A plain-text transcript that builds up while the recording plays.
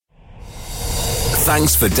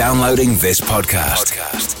Thanks for downloading this podcast.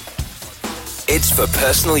 It's for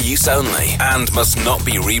personal use only and must not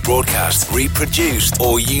be rebroadcast, reproduced,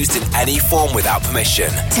 or used in any form without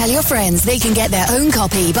permission. Tell your friends they can get their own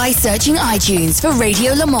copy by searching iTunes for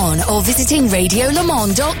Radio Le Mans or visiting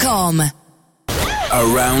radiolemans.com.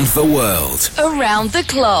 Around the world. Around the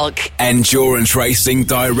clock. Endurance racing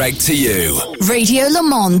direct to you.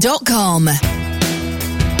 radiolemans.com.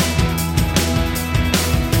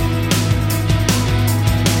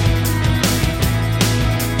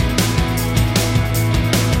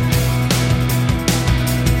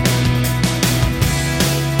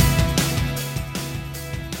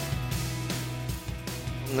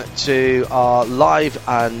 To our live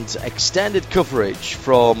and extended coverage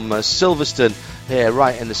from Silverstone here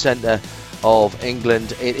right in the centre of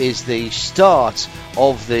England. It is the start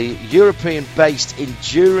of the European-based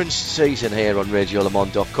endurance season here on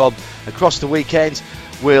radiolemans.com. Across the weekend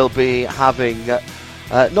we'll be having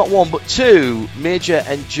not one but two major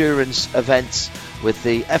endurance events with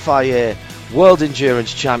the FIA World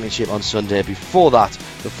Endurance Championship on Sunday. Before that,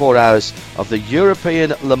 the 4 hours of the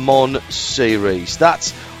European Le Mans Series.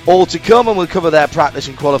 That's all to come, and we'll cover their practice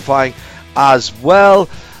and qualifying as well.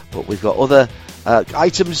 But we've got other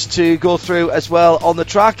items to go through as well on the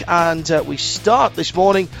track, and we start this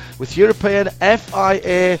morning with European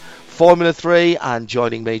FIA Formula 3, and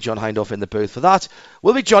joining me, John Hindhaugh, in the booth for that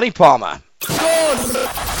will be Johnny Palmer.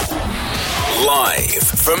 Live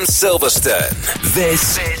from Silverstone,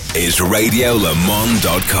 this is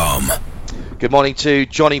RadioLeMans.com. Good morning to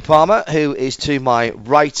Johnny Palmer, who is to my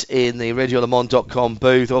right in the RadioLeMans.com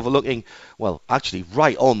booth, overlooking, well, actually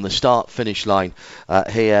right on the start-finish line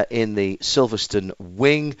here in the Silverstone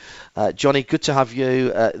wing. Johnny, good to have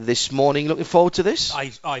you this morning. Looking forward to this?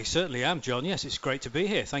 I certainly am, John. Yes, it's great to be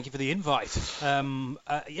here. Thank you for the invite.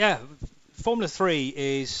 Formula 3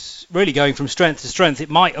 is really going from strength to strength. It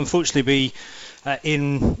might, unfortunately, be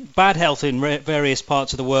in bad health in various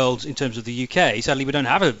parts of the world in terms of the UK. Sadly, we don't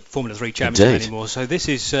have a Formula 3 championship anymore. So this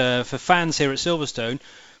is, for fans here at Silverstone,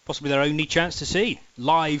 possibly their only chance to see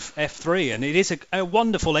live F3. And it is a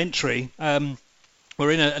wonderful entry. We're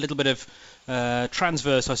in a little bit of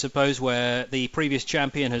transverse, I suppose, where the previous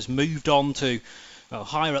champion has moved on to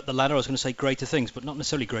higher up the ladder. I was going to say greater things, but not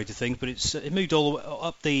necessarily greater things. But it moved all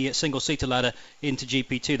up the single-seater ladder into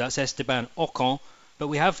GP2. That's Esteban Ocon. But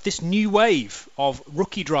we have this new wave of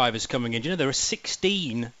rookie drivers coming in. You know, there are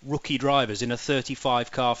 16 rookie drivers in a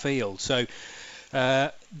 35-car field. So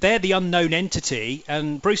they're the unknown entity.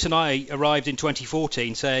 And Bruce and I arrived in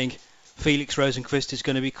 2014 saying Felix Rosenqvist is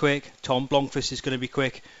going to be quick, Tom Blomqvist is going to be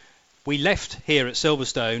quick. We left here at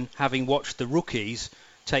Silverstone having watched the rookies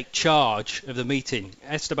take charge of the meeting.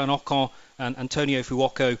 Esteban Ocon and Antonio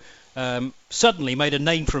Fuoco suddenly made a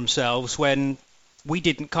name for themselves when we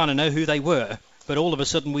didn't kind of know who they were. But all of a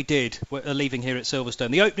sudden we did. We're leaving here at Silverstone.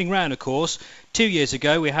 The opening round, of course, 2 years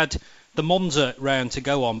ago we had the Monza round to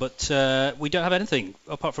go on, but we don't have anything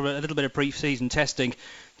apart from a little bit of pre-season testing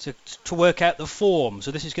to work out the form.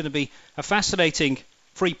 So this is going to be a fascinating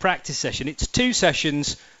free practice session. It's two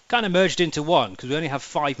sessions kind of merged into one because we only have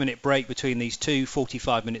 5-minute break between these two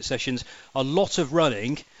 45-minute sessions. A lot of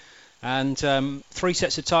running and 3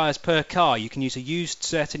 sets of tyres per car. You can use a used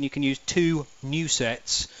set and you can use 2 new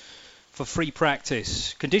sets for free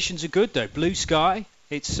practice. Conditions are good though. Blue sky.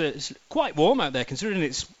 It's quite warm out there considering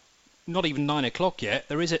it's not even 9 o'clock yet.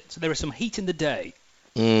 There is some heat in the day.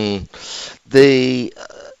 It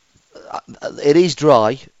is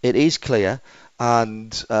dry. It is clear.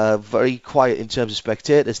 And very quiet in terms of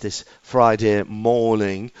spectators this Friday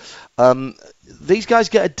morning. These guys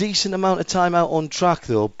get a decent amount of time out on track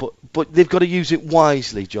though, but they've got to use it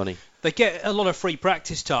wisely, Johnny. They get a lot of free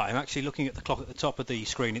practice time. Actually, looking at the clock at the top of the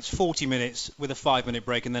screen, it's 40 minutes with a 5-minute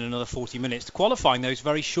break and then another 40 minutes. Qualifying, though, is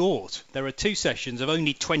very short. There are 2 sessions of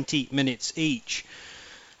only 20 minutes each.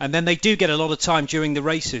 And then they do get a lot of time during the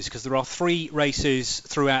races because there are 3 races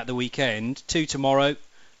throughout the weekend, 2 tomorrow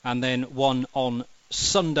and then 1 on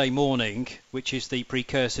Sunday morning, which is the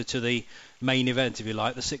precursor to the main event, if you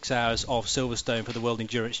like, the 6 hours of Silverstone for the World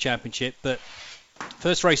Endurance Championship. But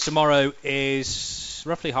first race tomorrow is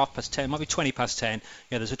roughly 10:30, might be 10:20.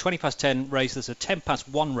 Yeah, there's a 10:20 race, there's a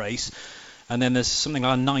 1:10 race, and then there's something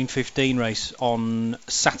like a 9:15 race on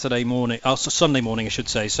Sunday morning, I should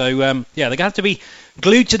say. So, they're going to have to be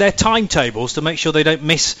glued to their timetables to make sure they don't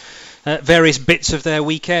miss various bits of their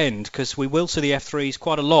weekend, because we will see the F3s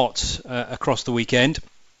quite a lot across the weekend.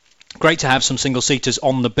 Great to have some single-seaters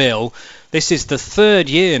on the bill. This is the 3rd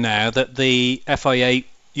year now that the FIA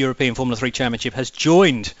European Formula 3 Championship has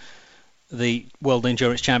joined the World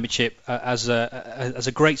Endurance Championship as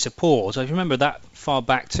a great support. I remember that far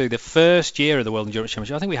back to the first year of the World Endurance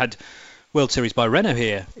Championship. I think we had World Series by Renault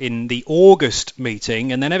here in the August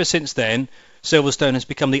meeting, and then ever since then, Silverstone has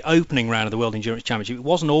become the opening round of the World Endurance Championship. It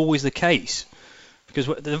wasn't always the case, because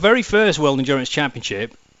the very first World Endurance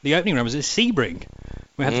Championship, the opening round was at Sebring.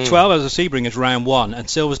 We had the 12 hours of Sebring as round one, and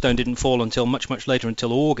Silverstone didn't fall until much later,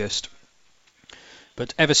 until August.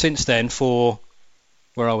 But ever since then, for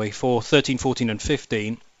 13, 14 and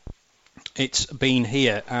 15, it's been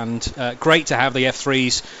here, and great to have the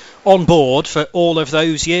F3s on board for all of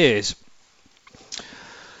those years.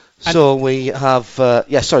 So we have...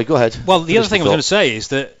 sorry, go ahead. Well, the other thing I was going to say is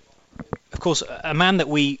that, of course, a man that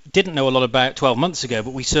we didn't know a lot about 12 months ago,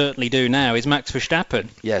 but we certainly do now, is Max Verstappen.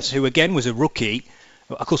 Yes. Who, again, was a rookie.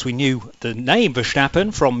 Of course, we knew the name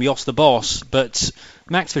Verstappen from Jos the Boss, but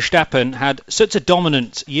Max Verstappen had such a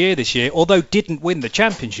dominant year this year, although didn't win the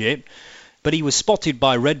championship, but he was spotted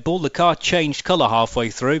by Red Bull. The car changed colour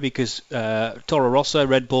halfway through because Toro Rosso,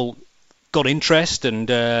 Red Bull, got interest and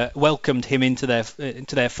welcomed him into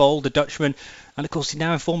their fold, the Dutchman. And, of course, he's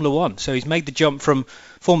now in Formula 1. So he's made the jump from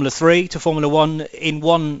Formula 3 to Formula 1 in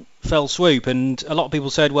one fell swoop. And a lot of people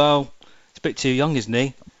said, well, it's a bit too young, isn't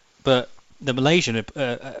he? But the Malaysian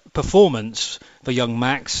performance for young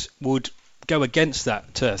Max would go against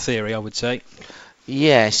that theory, I would say.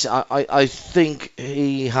 Yes, I think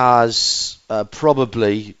he has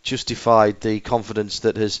probably justified the confidence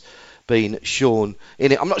that has been shown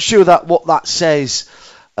in it. I'm not sure what that says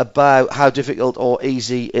about how difficult or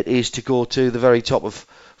easy it is to go to the very top of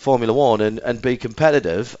Formula 1 and be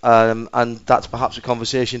competitive, and that's perhaps a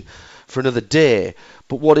conversation for another day.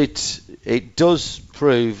 But what it does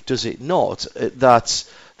prove, does it not, that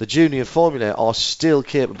the junior Formula are still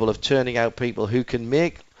capable of turning out people who can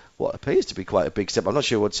make what appears to be quite a big step. I'm not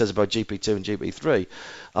sure what it says about GP2 and GP3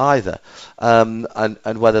 either,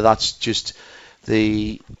 and whether that's just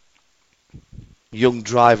the young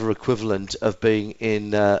driver equivalent of being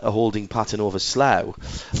in a holding pattern over Slough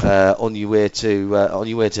on your way to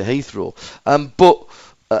Heathrow. But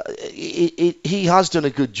he has done a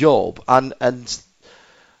good job, and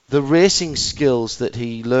the racing skills that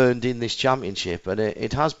he learned in this championship, and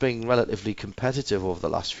it has been relatively competitive over the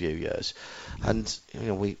last few years. And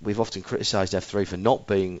we've often criticised F3 for not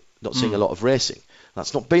seeing a lot of racing.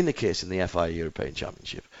 That's not been the case in the FIA European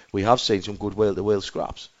Championship. We have seen some good wheel-to-wheel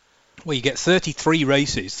scraps. Well, you get 33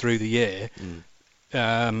 races through the year,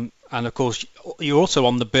 and of course you're also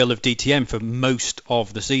on the bill of DTM for most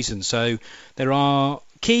of the season. So there are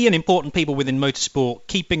key and important people within motorsport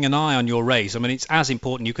keeping an eye on your race. I mean, it's as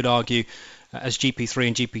important, you could argue, as GP3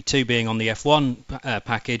 and GP2 being on the F1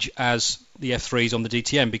 package as the F3s on the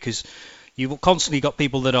DTM, because you've constantly got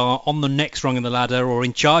people that are on the next rung of the ladder or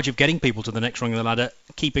in charge of getting people to the next rung of the ladder,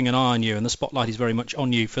 keeping an eye on you, and the spotlight is very much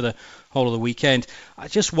on you for the whole of the weekend. I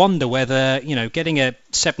just wonder whether, getting a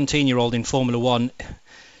 17-year-old in Formula 1,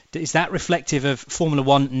 is that reflective of Formula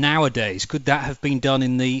 1 nowadays? Could that have been done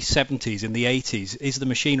in the 70s, in the 80s? Is the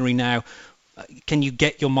machinery now, can you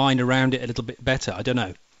get your mind around it a little bit better? I don't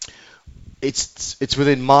know. It's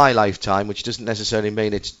within my lifetime, which doesn't necessarily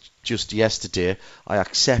mean it's just yesterday. I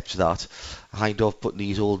accept that. I kind of putting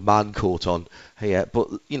his old man coat on here, but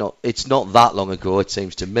it's not that long ago, it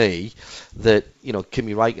seems to me, that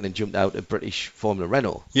Kimi Räikkönen jumped out of British Formula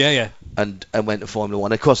Renault. Yeah. And went to Formula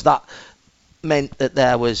 1. Of course, that meant that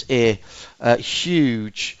there was a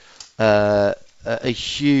huge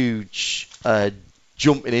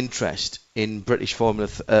jump in interest in British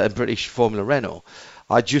Formula Renault.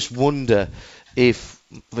 I just wonder if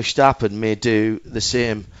Verstappen may do the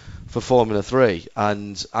same for Formula 3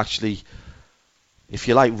 and actually, if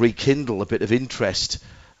you like, rekindle a bit of interest.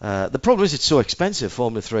 The problem is it's so expensive,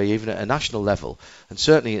 Formula 3, even at a national level, and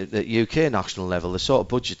certainly at the UK national level. The sort of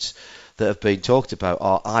budgets that have been talked about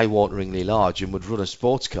are eye-wateringly large and would run a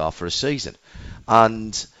sports car for a season,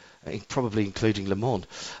 and probably including Le Mans.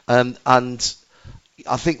 And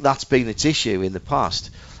I think that's been its issue in the past.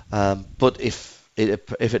 But if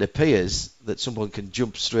it appears that someone can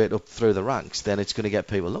jump straight up through the ranks, then it's going to get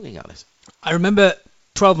people looking at it. I remember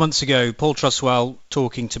 12 months ago, Paul Truswell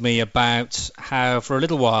talking to me about how for a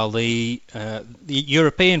little while the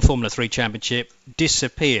European Formula 3 Championship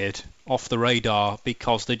disappeared off the radar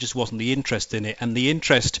because there just wasn't the interest in it. And the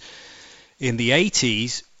interest in the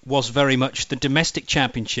 80s was very much the domestic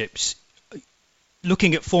championships.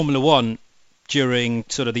 Looking at Formula 1 during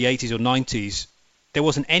sort of the 80s or 90s, there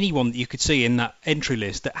wasn't anyone that you could see in that entry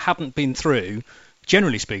list that hadn't been through,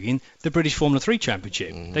 generally speaking, the British Formula 3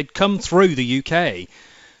 Championship. They'd come through the UK.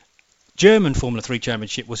 German Formula 3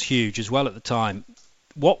 Championship was huge as well at the time.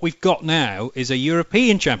 what we've got now is a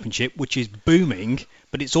European Championship which is booming,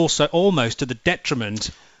 but it's also almost to the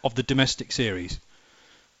detriment of the domestic series.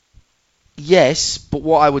 Yes, but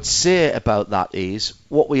what I would say about that is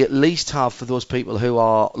what we at least have for those people who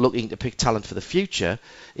are looking to pick talent for the future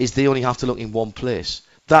is they only have to look in one place.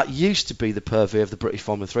 That used to be the purvey of the British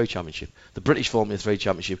Formula 3 Championship. The British Formula 3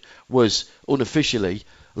 Championship was unofficially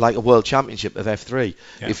like a world championship of F3.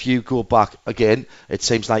 Yeah. If you go back, again, it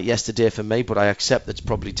seems like yesterday for me, but I accept that it's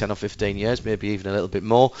probably 10 or 15 years, maybe even a little bit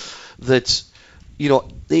more, that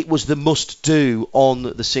it was the must-do on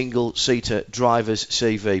the single-seater driver's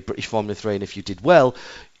CV, British Formula 3, and if you did well,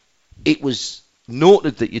 it was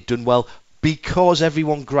noted that you'd done well because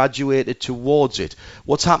everyone graduated towards it.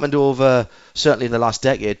 What's happened over, certainly in the last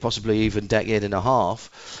decade, possibly even decade and a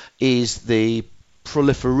half, is the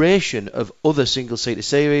proliferation of other single-seater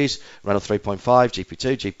series, Renault 3.5,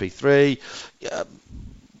 GP2, GP3,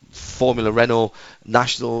 Formula Renault,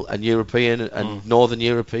 national and European and Northern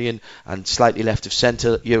European and slightly left of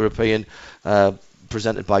centre European,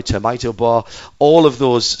 presented by Termito Bar. All of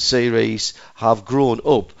those series have grown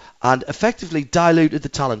up and effectively diluted the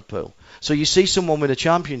talent pool. So you see someone win a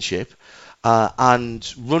championship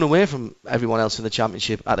and run away from everyone else in the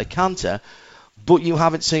championship at a canter, but you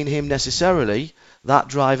haven't seen him necessarily, that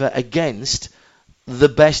driver, against the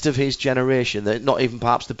best of his generation, not even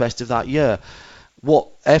perhaps the best of that year.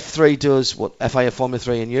 What F3 does, what FIA Formula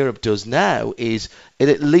 3 in Europe does now, is it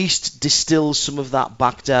at least distills some of that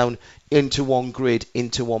back down into one grid,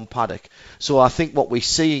 into one paddock. So I think what we're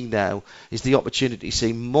seeing now is the opportunity to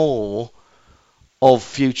see more of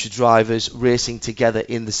future drivers racing together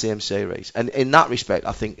in the same series. And in that respect,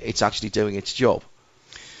 I think it's actually doing its job.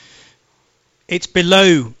 It's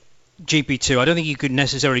below GP2. I don't think you could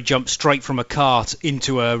necessarily jump straight from a kart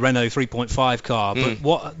into a Renault 3.5 car, but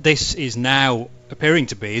what this is now appearing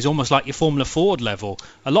to be is almost like your Formula Ford level.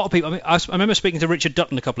 A lot of people, I remember speaking to Richard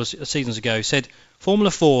Dutton a couple of seasons ago, said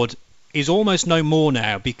Formula Ford is almost no more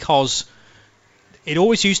now because it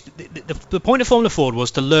always used the point of Formula Ford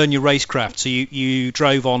was to learn your racecraft. So you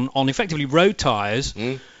drove on effectively road tyres,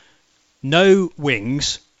 no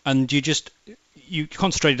wings, and you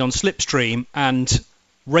concentrated on slipstream and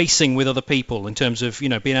racing with other people in terms of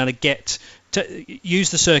being able to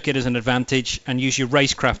use the circuit as an advantage and use your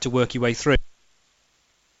racecraft to work your way through.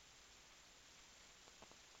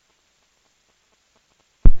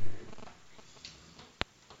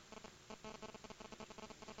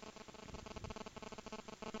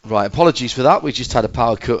 Right, apologies for that. We just had a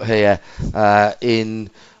power cut here at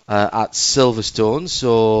Silverstone,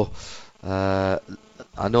 so I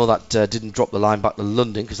know that didn't drop the line back to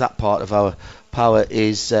London because that part of our power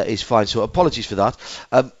is fine. So apologies for that.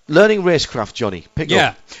 Learning racecraft, Johnny. Pick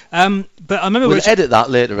up. But I remember we'll edit that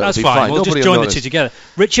later. That's fine. We'll just join the two together.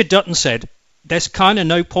 Richard Dutton said there's kind of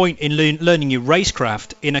no point in learning your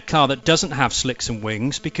racecraft in a car that doesn't have slicks and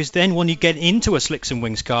wings, because then when you get into a slicks and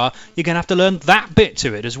wings car, you're going to have to learn that bit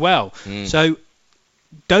to it as well. So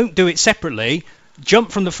don't do it separately.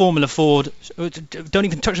 Jump from the Formula Ford, don't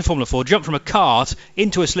even touch the Formula Ford, jump from a kart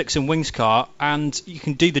into a slicks and wings car, and you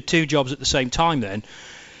can do the two jobs at the same time then.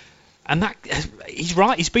 And that he's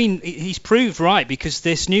right. He's proved right, because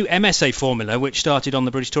this new MSA formula, which started on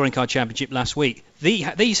the British Touring Car Championship last week,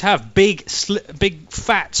 these have big,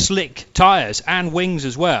 fat, slick tyres and wings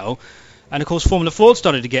as well. And of course, Formula Ford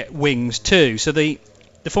started to get wings too. So the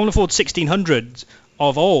Formula Ford 1600s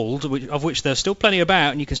of old, of which there's still plenty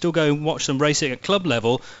about, and you can still go and watch them racing at club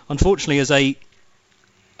level. Unfortunately, as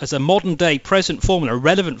a modern day present formula, a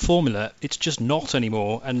relevant formula, it's just not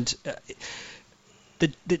anymore. And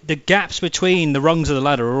the gaps between the rungs of the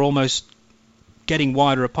ladder are almost getting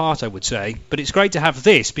wider apart, I would say. But it's great to have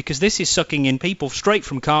this, because this is sucking in people straight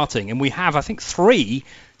from karting, and we have, I think, 3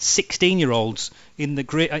 16-year-olds in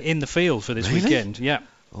the field for this weekend. Yeah.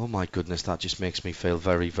 Oh my goodness, that just makes me feel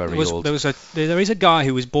very, very old. There is a guy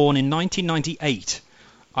who was born in 1998.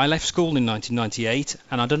 I left school in 1998,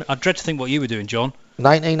 and I dread to think what you were doing, John.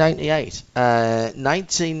 1998.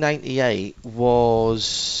 1998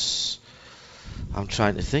 was... I'm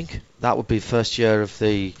trying to think. That would be the first year of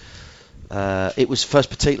the... it was first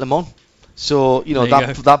Petit Le Mans. So,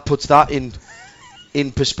 that puts that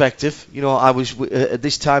in perspective. I was at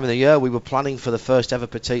this time of the year, we were planning for the first ever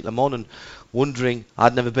Petit Le Mans and wondering,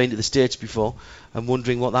 I'd never been to the States before, and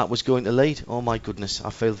wondering what that was going to lead. Oh my goodness, I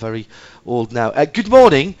feel very old now. Good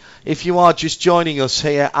morning, if you are just joining us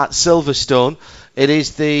here at Silverstone. It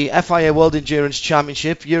is the FIA World Endurance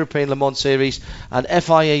Championship, European Le Mans Series, and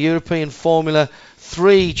FIA European Formula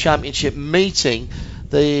 3 Championship meeting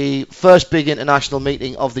the first big international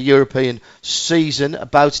meeting of the European season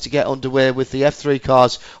about to get underway with the F3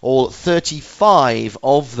 cars, all 35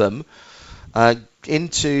 of them,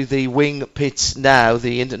 into the wing pits now,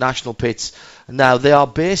 the international pits. Now, they are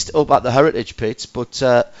based up at the Heritage pits, but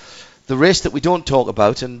the race that we don't talk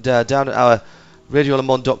about, and down at our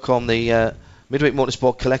RadioLeMans.com, the Midweek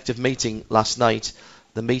Motorsport Collective meeting last night,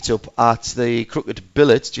 the meet-up at the Crooked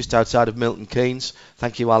Billet just outside of Milton Keynes.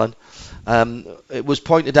 Thank you, Alan. It was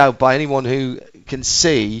pointed out by anyone who can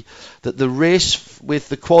see that the race with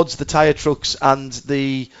the quads, the tyre trucks and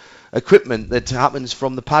the equipment that happens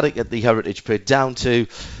from the paddock at the Heritage Pit down to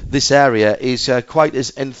this area is quite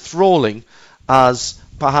as enthralling as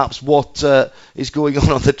perhaps what is going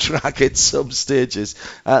on the track at some stages.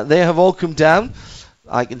 They have all come down.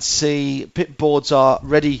 I can see pit boards are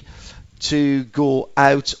ready to go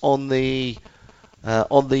out on the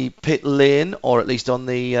pit lane, or at least on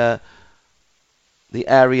the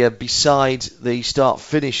area beside the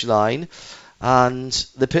start-finish line, and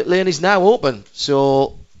the pit lane is now open,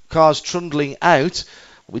 so cars trundling out.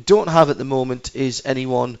 What we don't have at the moment is any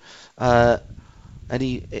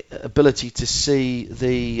ability to see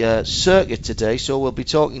the circuit today, so we'll be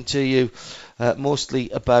talking to you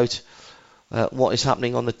mostly about what is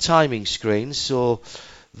happening on the timing screen. So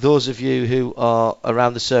those of you who are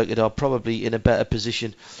around the circuit are probably in a better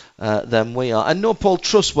position than we are. And no Paul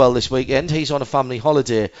Truswell this weekend. He's on a family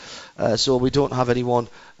holiday, so we don't have anyone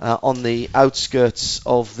on the outskirts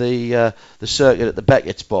of the circuit at the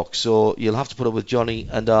Beckett's box. So you'll have to put up with Johnny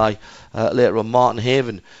and I later on. Martin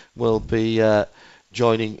Haven will be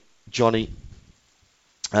joining Johnny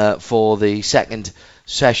for the second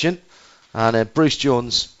session. And Bruce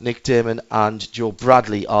Jones, Nick Damon and Joe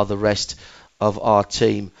Bradley are the rest of our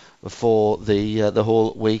team for the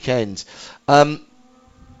whole weekend.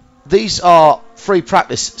 These are free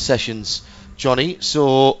practice sessions, Johnny,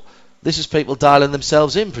 so this is people dialing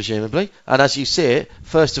themselves in, presumably. And as you say,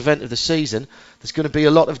 first event of the season, there's going to be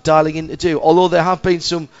a lot of dialing in to do, although there have been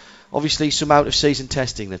some out-of-season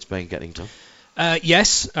testing that's been getting done.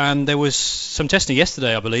 Yes, and there was some testing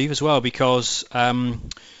yesterday, I believe, as well, because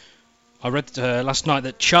I read last night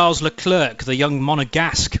that Charles Leclerc, the young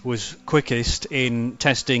Monegasque, was quickest in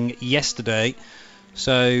testing yesterday.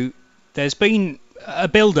 So there's been a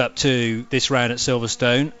build-up to this round at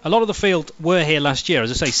Silverstone. A lot of the field were here last year.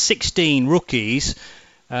 As I say, 16 rookies.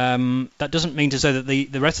 That doesn't mean to say that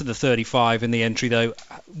the rest of the 35 in the entry, though,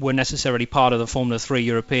 were necessarily part of the Formula 3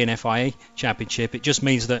 European FIA Championship. It just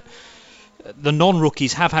means that the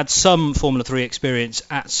non-rookies have had some Formula 3 experience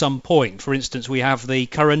at some point. For instance, we have the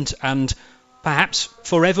current and perhaps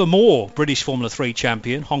forevermore British Formula 3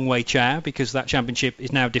 champion, Hong Wei Chow, because that championship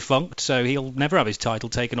is now defunct, so he'll never have his title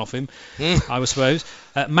taken off him, I would suppose.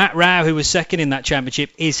 Matt Rao, who was second in that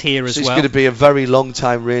championship, is here as well. He's going to be a very long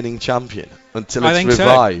time reigning champion until it's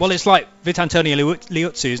revived. So. Well, it's like Vitantonio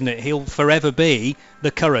Liuzzi, isn't it? He'll forever be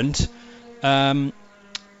the current Formula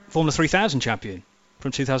 3000 champion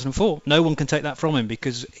from 2004. No one can take that from him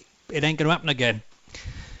because it ain't going to happen again.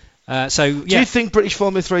 Do you think British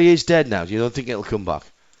Formula 3 is dead now? Do you don't think it'll come back?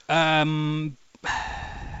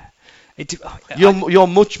 You're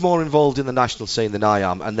much more involved in the national scene than I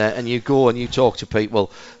am, and you go and you talk to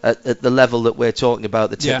people at the level that we're talking about,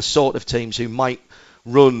 the sort of teams who might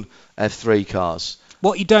run F3 cars.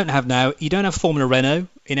 What you don't have now, you don't have Formula Renault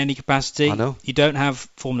in any capacity. I know. You don't have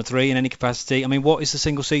Formula 3 in any capacity. I mean, what is the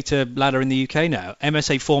single-seater ladder in the UK now?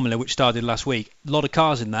 MSA Formula, which started last week, a lot of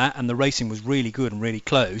cars in that, and the racing was really good and really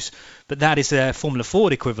close. But that is their Formula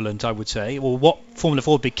Ford equivalent, I would say, or what Formula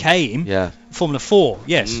Ford became. Yeah. Formula 4,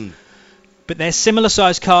 yes. But they're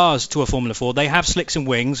similar-sized cars to a Formula Ford. They have slicks and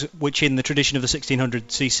wings, which in the tradition of the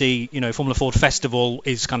 1600cc, Formula Ford Festival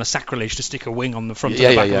is kind of sacrilege to stick a wing on the front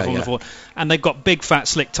and the back of a Formula Ford. And they've got big, fat,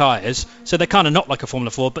 slick tyres, so they're kind of not like a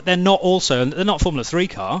Formula Ford, but they're not a Formula 3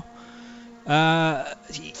 car.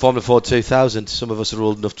 Formula Ford 2000, some of us are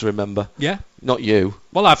old enough to remember. Yeah. Not you.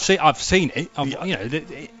 Well, I've seen it.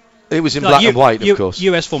 It was in black and white, of course.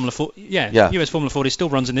 US Formula Ford, US Formula Ford, it still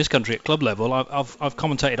runs in this country at club level. I've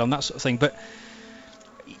commentated on that sort of thing, but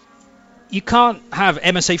you can't have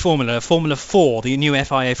MSA Formula 4, the new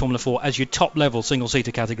FIA Formula 4, as your top level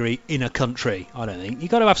single-seater category in a country. I don't think you've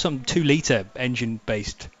got to have some 2-litre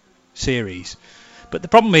engine-based series. But the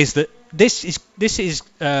problem is that this is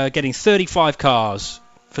getting 35 cars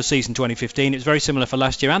for season 2015. It was very similar for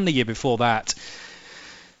last year and the year before that.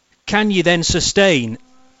 Can you then sustain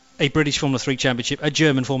a British Formula 3 Championship, a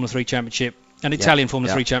German Formula 3 Championship, an Italian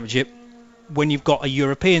Formula 3 Championship, when you've got a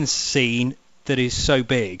European scene that is so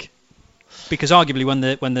big? Because arguably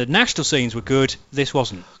when the national scenes were good, this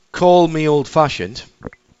wasn't. Call me old-fashioned.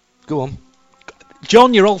 Go on.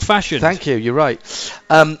 John, you're old-fashioned. Thank you, you're right.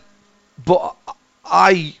 But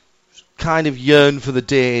I kind of yearn for the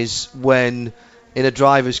days when, in a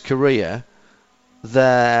driver's career,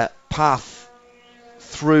 their path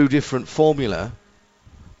through different formula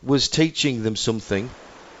was teaching them something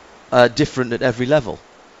different at every level.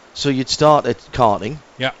 So you'd start at karting,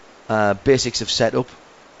 basics of setup,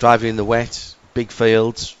 driving in the wet, big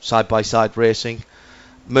fields, side-by-side racing,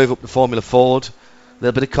 move up to Formula Ford, a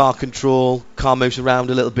little bit of car control, car moves around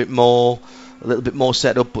a little bit more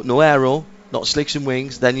setup, but no aero, not slicks and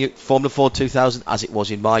wings. Then you Formula Ford 2000, as it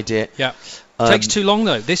was in my day. Yeah, takes too long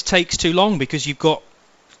though. This takes too long because you've got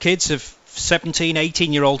kids of 17,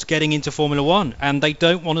 18-year-olds getting into Formula One, and they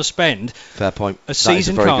don't want to spend fair point. A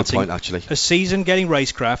season that is a very karting, good point, actually. A season getting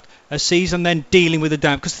racecraft, a season then dealing with the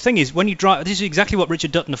damp. Because the thing is, when you drive, this is exactly what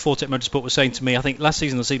Richard Dutton of Fortec Motorsport was saying to me. I think last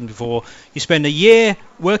season or the season before, you spend a year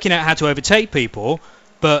working out how to overtake people,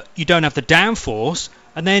 but you don't have the downforce.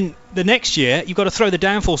 And then the next year, you've got to throw the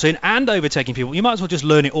downforce in and overtaking people. You might as well just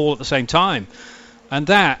learn it all at the same time. And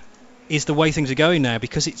that is the way things are going now,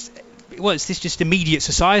 because it's this just immediate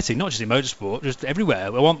society, not just in motorsport, just everywhere.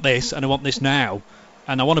 I want this, and I want this now,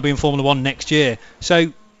 and I want to be in Formula One next year.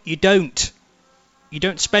 So you don't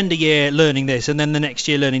spend a year learning this, and then the next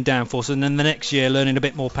year learning downforce, and then the next year learning a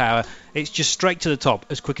bit more power. It's just straight to the top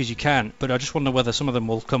as quick as you can. But I just wonder whether some of them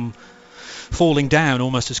will come falling down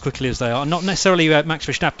almost as quickly as they are. Not necessarily Max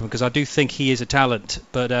Verstappen, because I do think he is a talent.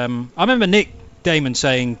 But I remember Nick Damon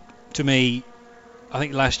saying to me, I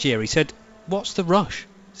think last year, he said, "What's the rush?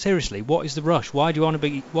 Seriously, what is the rush? Why do you want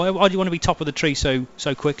to be top of the tree so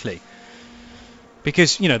quickly?"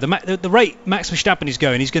 Because the rate Max Verstappen is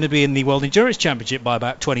going, he's going to be in the World Endurance Championship by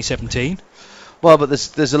about 2017. Well, but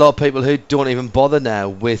there's a lot of people who don't even bother now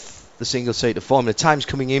with the single-seater formula. Time's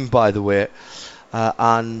coming in, by the way,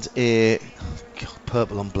 and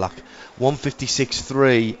purple on black.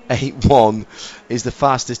 1:56.381 is the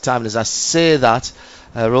fastest time. And as I say that,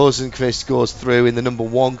 Rosenqvist goes through in the number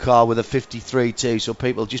one car with a 53.2, so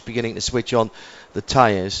people just beginning to switch on the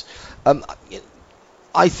tyres.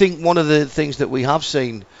 I think one of the things that we have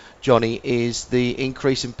seen, Johnny, is the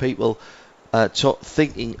increase in people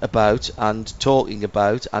thinking about and talking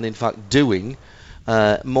about and in fact doing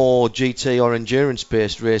more GT or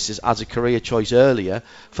endurance-based races as a career choice earlier,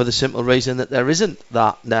 for the simple reason that there isn't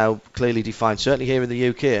that now clearly defined, certainly here in the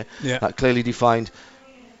UK, that clearly defined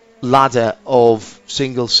ladder of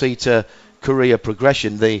single-seater career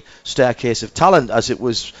progression, the staircase of talent, as it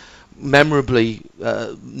was memorably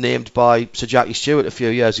named by Sir Jackie Stewart a few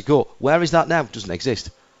years ago. Where is that now? It doesn't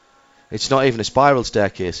exist. It's not even a spiral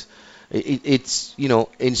staircase. It's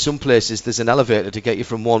in some places there's an elevator to get you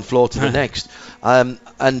from one floor to the next, and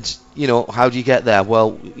how do you get there?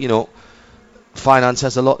 Well, finance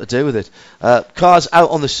has a lot to do with it. Cars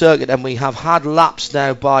out on the circuit, and we have had laps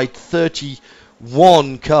now by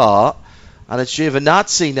 31 car, and it's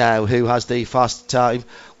Giovinazzi now who has the fast time,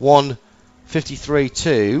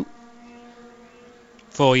 1:53.2.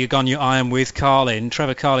 For you gone your iron with Carlin.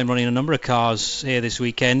 Trevor Carlin running a number of cars here this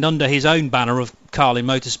weekend under his own banner of Carlin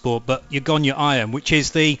Motorsport, but you gone your iron, which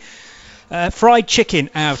is the fried chicken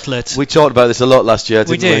outlet. We talked about this a lot last year,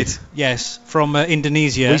 didn't we? We did, yes, from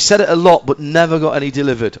Indonesia. We said it a lot, but never got any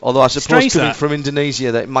delivered. Although I suppose coming from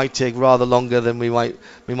Indonesia, that it might take rather longer than we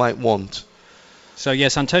might want. So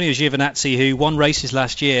yes, Antonio Giovinazzi, who won races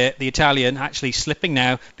last year, the Italian, actually slipping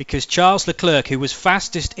now because Charles Leclerc, who was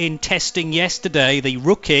fastest in testing yesterday, the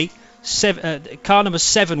rookie, car number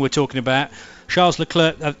 7 we're talking about, Charles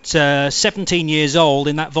Leclerc at 17 years old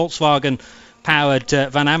in that Volkswagen-powered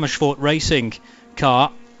Van Amersfoort Racing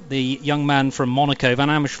car. The young man from Monaco,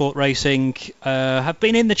 Van Amersfoort Racing, have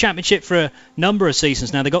been in the championship for a number of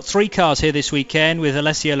seasons now. They've got 3 cars here this weekend with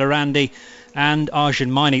Alessio Lorandi and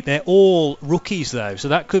Arjun Mainit. They're all rookies though, so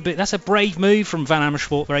that's a brave move from Van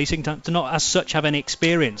Amersfoort Racing to not as such have any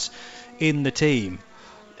experience in the team.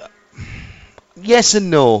 Yes and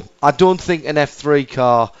no. I don't think an F3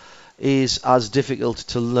 car is as difficult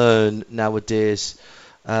to learn nowadays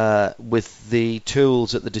with the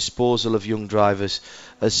tools at the disposal of young drivers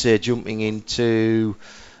as, say, jumping into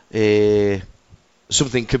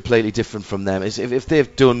something completely different from them. If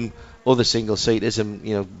they've done other single-seaters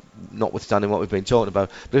and, notwithstanding what we've been talking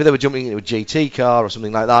about, but if they were jumping into a GT car or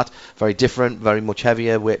something like that, very different, very much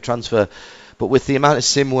heavier, weight transfer. But with the amount of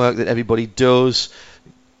sim work that everybody does,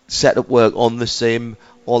 setup work on the sim,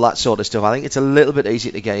 all that sort of stuff, I think it's a little bit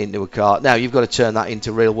easier to get into a car. Now, you've got to turn that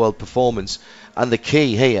into real-world performance. And the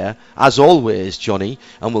key here, as always, Johnny,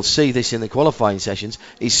 and we'll see this in the qualifying sessions,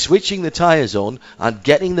 is switching the tyres on and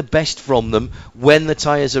getting the best from them when the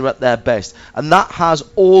tyres are at their best. And that has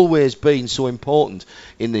always been so important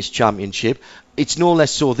in this championship. it's no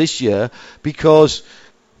less so this year because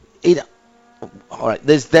all right,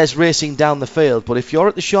 there's racing down the field, but if you're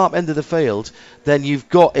at the sharp end of the field, then you've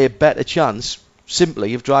got a better chance,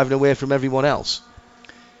 simply, of driving away from everyone else.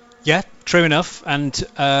 Yeah, true enough. And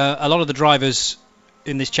a lot of the drivers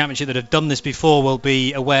in this championship that have done this before will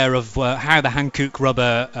be aware of how the Hankook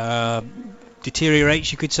rubber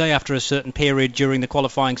deteriorates, you could say, after a certain period during the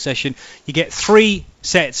qualifying session. You get 3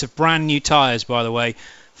 sets of brand new tyres, by the way,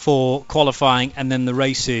 for qualifying and then the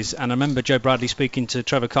races. And I remember Joe Bradley speaking to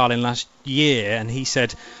Trevor Carlin last year, and he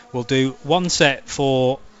said we'll do 1 set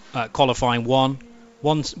for qualifying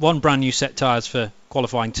one brand new set tyres for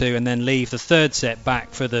qualifying 2, and then leave the 3rd set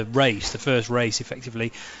back for the race, the first race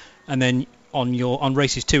effectively, and then on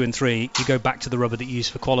races 2 and 3 you go back to the rubber that you use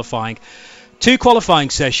for qualifying. 2 qualifying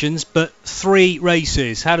sessions but 3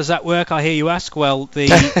 races. How does that work, I hear you ask? Well, the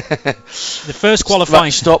first qualifying...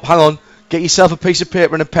 Right, stop, hang on. Get yourself a piece of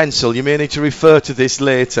paper and a pencil. You may need to refer to this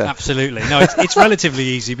later. Absolutely. No, it's relatively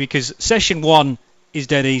easy because session 1 is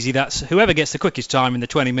dead easy. That's whoever gets the quickest time in the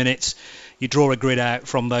 20 minutes. You draw a grid out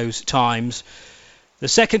from those times. The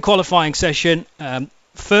second qualifying session,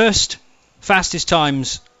 first fastest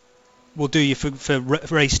times will do you for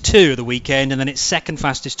race 2 of the weekend, and then it's second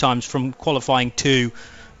fastest times from qualifying 2,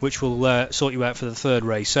 which will sort you out for the 3rd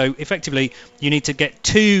race. So effectively, you need to get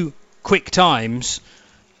 2 quick times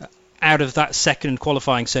out of that second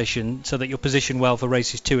qualifying session so that you're positioned well for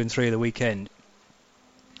races 2 and 3 of the weekend.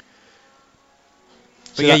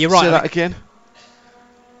 But yeah, you're right. Say that again.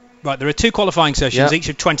 Right, there are 2 qualifying sessions, each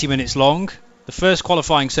of 20 minutes long. The first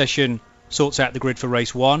qualifying session sorts out the grid for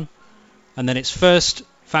race 1, and then it's first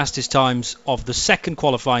fastest times of the second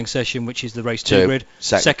qualifying session, which is the race 2 grid,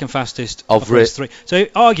 second fastest of race 3. So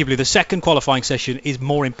arguably the second qualifying session is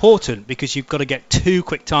more important because you've got to get 2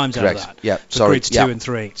 quick times out of that. Yeah, for grids 2 and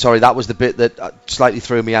 3. Sorry, that was the bit that slightly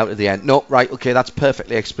threw me out at the end. No, right, okay, that's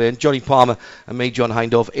perfectly explained. Johnny Palmer and me, John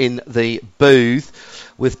Hindhaugh, in the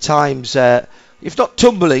booth with times, if not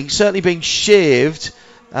tumbling, certainly being shaved,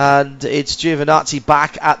 and it's Giovinazzi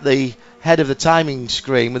back at the head of the timing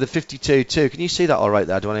screen with a 52.2. Can you see that all right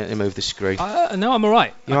there? Do I need to move the screen? No, I'm all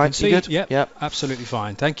right. You all right? You good? Yep, absolutely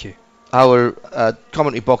fine. Thank you. Our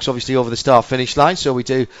commentary box obviously over the start-finish line, so we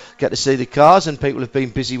do get to see the cars, and people have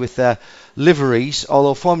been busy with their liveries,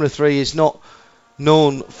 although Formula 3 is not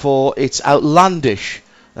known for its outlandish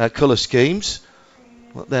colour schemes.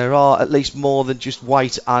 But there are at least more than just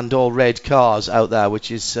white and or red cars out there,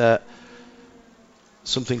 which is...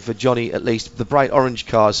 something for Johnny, at least. The bright orange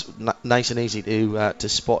cars, nice and easy to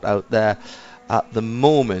spot out there at the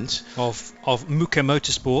moment. Of Muka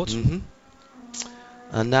Motorsport. Mm-hmm.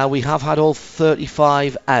 And now we have had all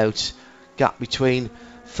 35 out. Gap between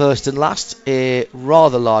first and last, a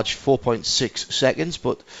rather large 4.6 seconds,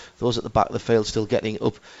 but those at the back of the field still getting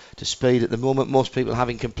up to speed at the moment. Most people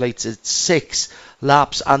having completed 6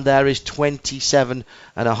 laps, and there is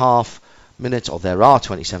 27.5 minutes, or there are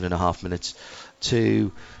 27.5 minutes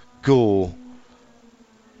to go.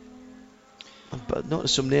 But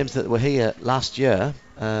notice some names that were here last year.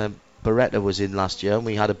 Beretta was in last year, and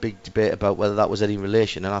we had a big debate about whether that was any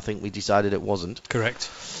relation, and I think we decided it wasn't. Correct.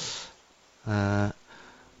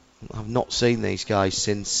 I've not seen these guys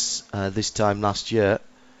since this time last year.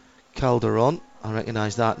 Calderon, I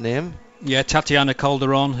recognise that name. Yeah, Tatiana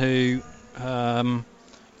Calderon, who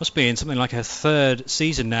must be in something like her 3rd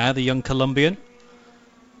season now, the young Colombian.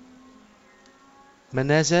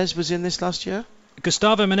 Menezes was in this last year.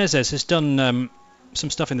 Gustavo Menezes has done some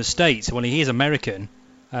stuff in the States. Well, he is American.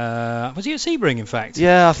 Was he at Sebring, in fact?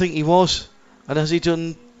 Yeah, I think he was. And has he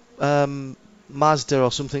done Mazda or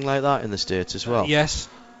something like that in the States as well? Yes.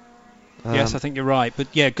 Yes, I think you're right. But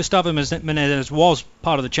yeah, Gustavo Menezes was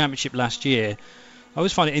part of the championship last year. I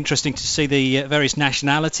always find it interesting to see the various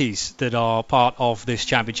nationalities that are part of this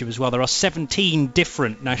championship as well. There are 17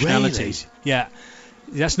 different nationalities. Really? Yeah.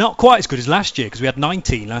 That's not quite as good as last year because we had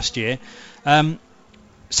 19 last year.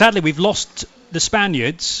 Sadly, we've lost the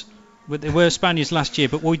Spaniards. There were Spaniards last year,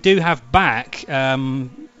 but we do have back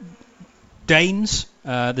Danes.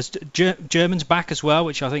 There's Germans back as well,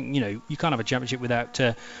 which I think, you can't have a championship without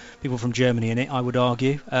people from Germany in it, I would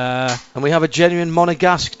argue. And we have a genuine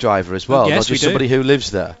Monegasque driver as well, yes, not just somebody who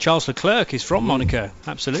lives there. Charles Leclerc is from Monaco,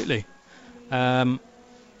 absolutely.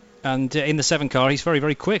 And in the 7 car, he's very,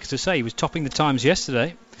 very quick, as I say. He was topping the times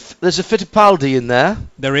yesterday. There's a Fittipaldi in there.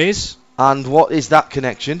 There is. And what is that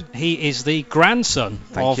connection? He is the grandson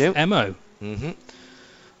of Emo. Mm-hmm.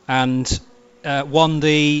 And won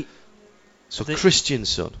the... So Christian's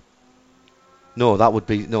son? No, that would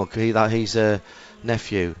be... No, he's a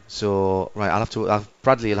nephew. So, right,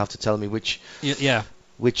 Bradley will have to tell me which... Yeah.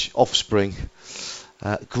 Which offspring...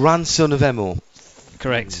 grandson of Emo.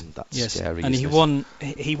 Correct. That's yes. scary. And he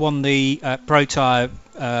won the Pro Tire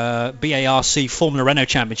BARC Formula Renault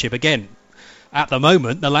Championship again. At the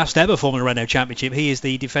moment, the last ever Formula Renault Championship. He is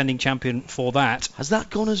the defending champion for that. Has that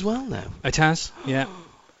gone as well now? It has. Yeah.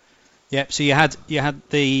 Yep. So you had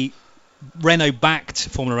the Renault-backed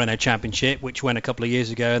Formula Renault Championship, which went a couple of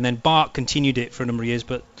years ago, and then BARC continued it for a number of years,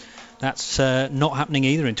 but that's not happening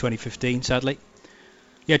either in 2015, sadly.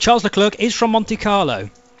 Yeah, Charles Leclerc is from Monte Carlo,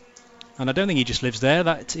 and I don't think he just lives there.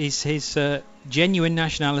 That is his genuine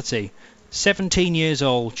nationality. 17 years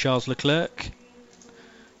old, Charles Leclerc,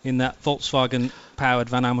 in that Volkswagen-powered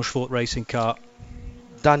Van Amersfoort racing car.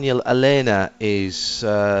 Daniel Elena is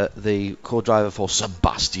the co-driver for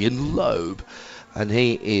Sebastian Loeb, and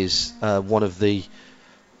he is one of the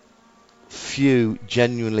few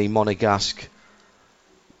genuinely Monegasque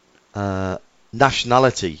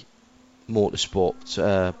nationality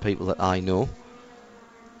motorsport people that I know.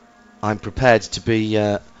 I'm prepared to be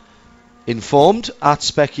informed at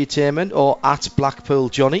Specutainment or at Blackpool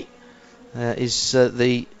Johnny is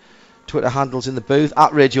the Twitter handles in the booth,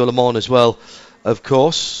 at Radio Le Mans as well, of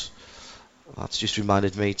course. That's just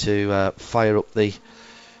reminded me to fire up the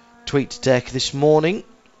tweet deck this morning,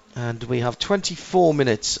 and we have 24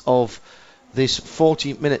 minutes of this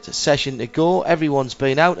 40-minute session to go. Everyone's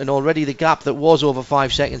been out, and already the gap that was over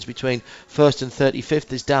 5 seconds between first and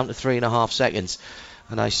 35th is down to 3.5 seconds.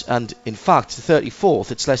 And in fact, the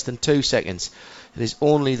 34th, it's less than 2 seconds. It is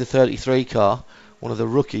only the 33 car, one of the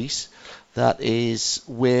rookies, that is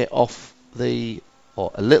way off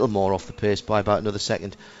or a little more off the pace by about another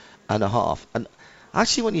second and a half. And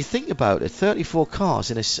actually, when you think about it, 34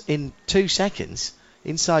 cars in 2 seconds,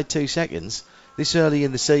 inside 2 seconds, this early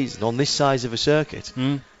in the season on this size of a circuit,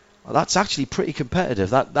 well, that's actually pretty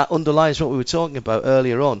competitive. That underlines what we were talking about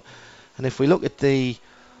earlier on. And if we look at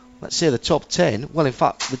let's say the top 10, well, in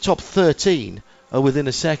fact, the top 13 are within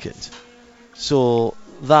a second. So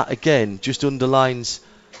that, again, just underlines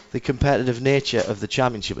the competitive nature of the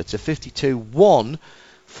championship. It's a 52-1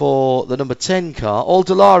 for the number 10 car. All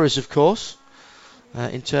Dalaras, of course,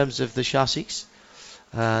 in terms of the chassis.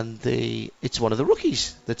 And it's one of the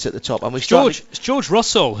rookies that's at the top. And it's George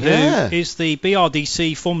Russell, who is the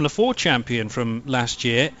BRDC Formula 4 champion from last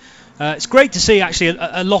year. It's great to see actually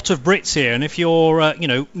a lot of Brits here, and if you're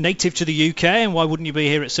native to the UK, and why wouldn't you be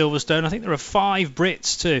here at Silverstone? I think there are 5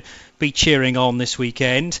 Brits to be cheering on this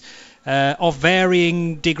weekend, of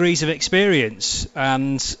varying degrees of experience.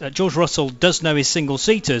 And George Russell does know his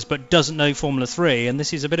single-seaters, but doesn't know Formula 3, and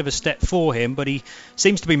this is a bit of a step for him, but he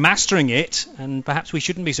seems to be mastering it, and perhaps we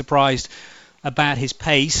shouldn't be surprised about his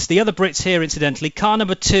pace. The other Brits here, incidentally, car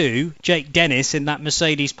number 2, Jake Dennis, in that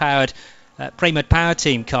Mercedes-powered Premad Power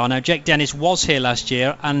Team car. Now, Jake Dennis was here last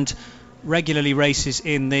year and regularly races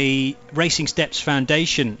in the Racing Steps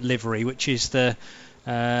Foundation livery, which is the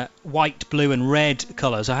white, blue and red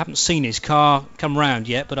colours. I haven't seen his car come round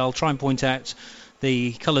yet, but I'll try and point out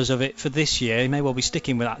the colours of it for this year. He may well be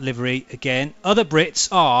sticking with that livery again. Other Brits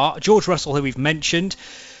are George Russell, who we've mentioned,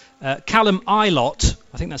 Callum Ilott,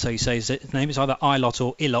 I think that's how you say his name, it's either Ilott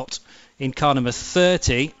or Ilott, in car number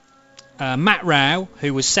 30. Matt Rao,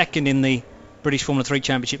 who was second in the British Formula 3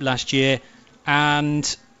 Championship last year,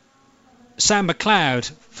 and Sam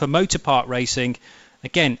McLeod for Motor Park Racing,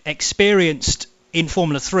 again experienced in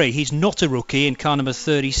Formula 3. He's not a rookie in car number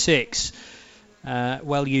 36.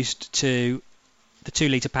 Well used to the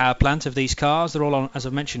 2-litre power plant of these cars. They're all on, as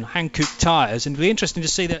I mentioned, Hankook tyres, and it'll be interesting to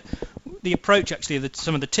see that the approach actually of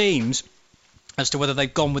some of the teams as to whether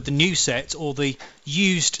they've gone with the new set or the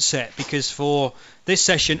used set, because for this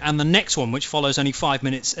session and the next one, which follows only 5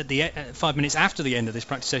 minutes at the 5 minutes after the end of this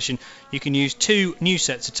practice session, you can use 2 new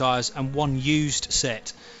sets of tyres and 1 used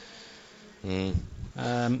set.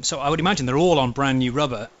 So I would imagine they're all on brand new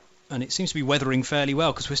rubber, and it seems to be weathering fairly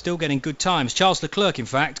well because we're still getting good times. Charles Leclerc, in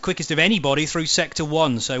fact, quickest of anybody through Sector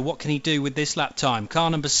 1. So what can he do with this lap time? Car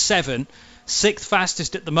number 7, 6th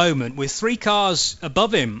fastest at the moment, with 3 cars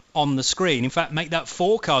above him on the screen. In fact, make that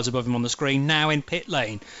 4 cars above him on the screen now in pit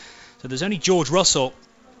lane. So there's only George Russell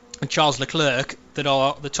and Charles Leclerc that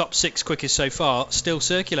are the top 6 quickest so far, still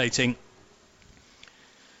circulating.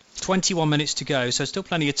 21 minutes to go, so still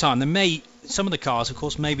plenty of time. Some of the cars, of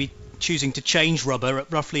course, may be choosing to change rubber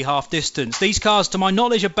at roughly half distance. These cars, to my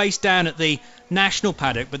knowledge, are based down at the national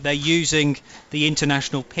paddock, but they're using the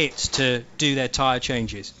international pits to do their tyre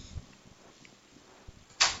changes.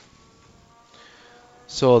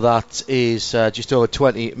 So that is just over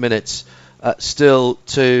 20 minutes still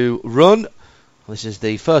to run. This is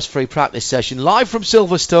the first free practice session live from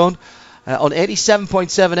Silverstone on 87.7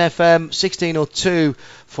 FM, 1602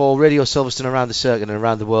 for Radio Silverstone around the circuit and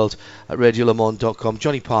around the world at radiolemans.com.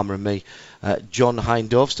 Johnny Palmer and me, John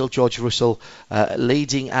Hindove, still George Russell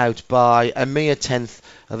leading out by a mere tenth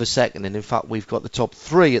of a second. And in fact, we've got the top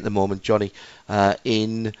three at the moment, Johnny,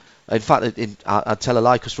 in fact, I'll tell a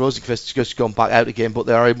lie because Rosenqvist's just gone back out again, but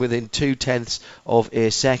they are within 0.2 of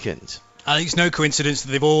a second. I think it's no coincidence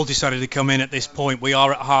that they've all decided to come in at this point. We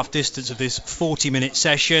are at half distance of this 40-minute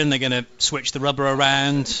session. They're going to switch the rubber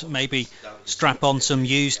around, maybe strap on some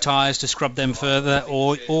used tyres to scrub them further,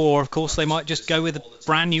 or of course they might just go with a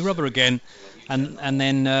brand new rubber again and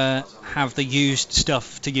then have the used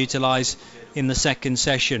stuff to utilise in the second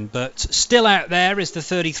session. But still out there is the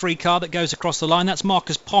 33 car that goes across the line. That's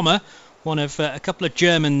Marcus Pommer, one of a couple of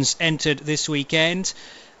Germans entered this weekend.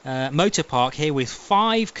 Motor Park here with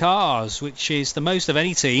 5 cars, which is the most of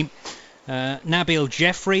any team. Nabil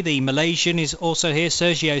Jeffrey, the Malaysian, is also here.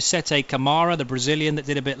 Sergio Sete Camara, the Brazilian that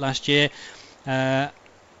did a bit last year.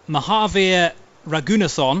 Mahavir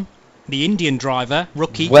Raghunathan, the Indian driver,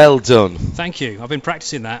 rookie. Well done. Thank you. I've been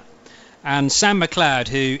practicing that. And Sam McLeod,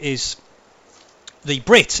 who is the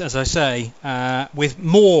Brit, as I say, with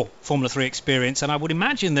more Formula 3 experience. And I would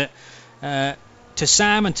imagine that to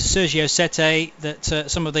Sam and to Sergio Sete,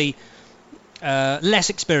 that some of the less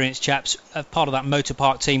experienced chaps, part of that Motor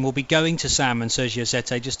Park team, will be going to Sam and Sergio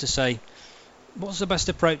Sete just to say, what's the best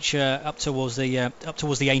approach up towards the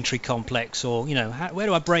Aintree complex, or where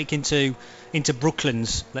do I break into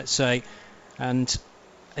Brooklands, let's say. And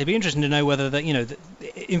it'd be interesting to know whether the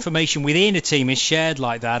information within a team is shared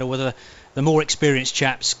like that, or whether the more experienced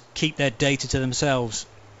chaps keep their data to themselves.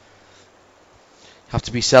 Have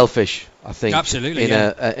to be selfish, I think. Absolutely, in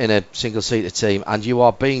a single-seater team, and you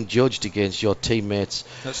are being judged against your teammates.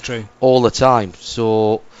 That's true. All the time.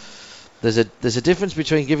 So there's a difference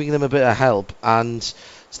between giving them a bit of help, and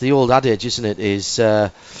it's the old adage, isn't it? Is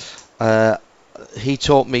he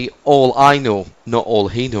taught me all I know, not all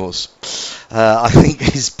he knows. I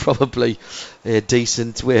think is probably a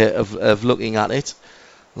decent way of looking at it.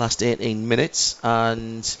 Last 18 minutes,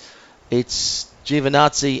 and it's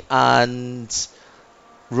Giovinazzi and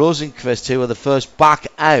Rosenqvist who are the first back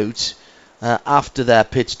out after their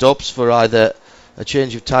pit stops for either a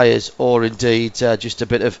change of tyres or indeed just a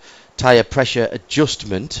bit of tyre pressure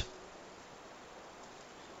adjustment.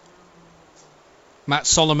 Matt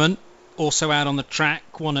Solomon also out on the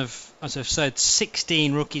track, one of, as I've said,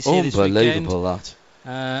 16 rookies here this weekend. Unbelievable,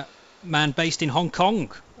 that. Man based in Hong Kong,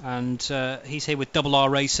 and he's here with Double R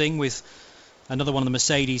Racing with another one of the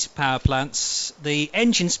Mercedes power plants. The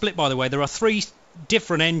engine split, by the way, there are 3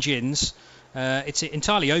 different engines. It's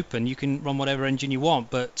entirely open. You can run whatever engine you want,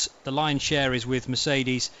 but the lion's share is with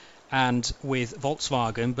Mercedes and with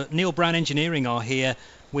Volkswagen. But Neil Brown Engineering are here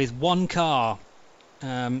with 1 car.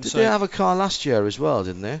 Did they have a car last year as well,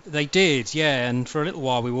 didn't they? They did, yeah, and for a little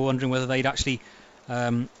while we were wondering whether they'd actually...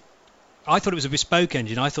 I thought it was a bespoke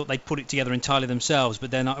engine. I thought they'd put it together entirely themselves,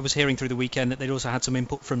 but then I was hearing through the weekend that they'd also had some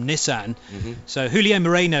input from Nissan. Mm-hmm. So Julio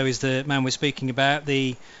Moreno is the man we're speaking about,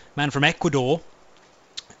 the man from Ecuador,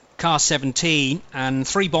 car 17, and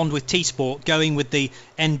 3 Bond with T-Sport going with the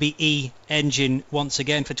NBE engine once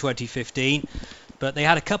again for 2015. But they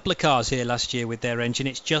had a couple of cars here last year with their engine.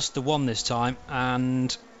 It's just the one this time,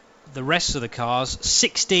 and the rest of the cars,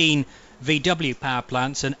 16 VW power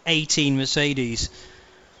plants and 18 Mercedes.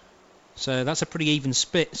 So that's a pretty even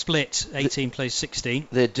split. 18 plays 16.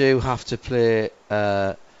 They do have to play.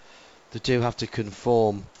 They do have to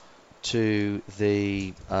conform to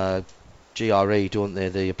the GRE, don't they?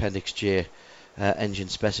 The Appendix J engine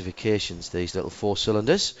specifications. These little 4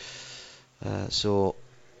 cylinders. So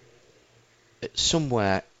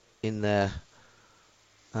somewhere in their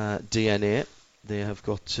DNA, they have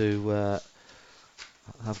got to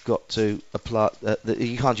apply.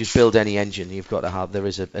 You can't just build any engine. You've got to have. There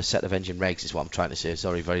is a set of engine regs, is what I'm trying to say.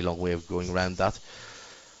 Sorry, very long way of going around that.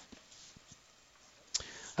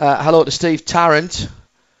 Hello to Steve Tarrant,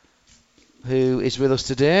 who is with us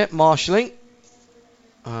today, marshalling,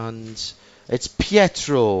 and it's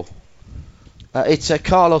Pietro. It's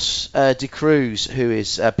Carlos De Cruz, who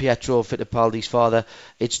is Pietro Fittipaldi's father.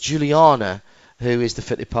 It's Juliana, who is the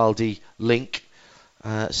Fittipaldi link.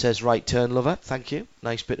 Says right turn lover. Thank you.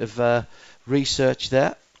 Nice bit of research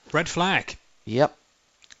there. Red flag. Yep.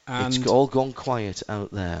 And it's all gone quiet out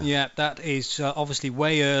there. Yeah, that is obviously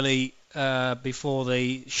way early before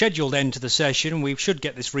the scheduled end to the session. We should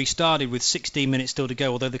get this restarted with 16 minutes still to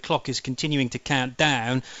go, although the clock is continuing to count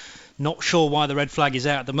down. Not sure why the red flag is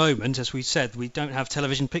out at the moment. As we said, we don't have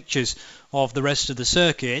television pictures of the rest of the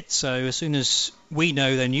circuit, so as soon as we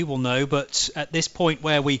know, then you will know. But at this point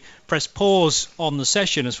where we press pause on the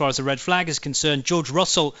session, as far as the red flag is concerned, George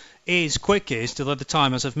Russell is quickest, although the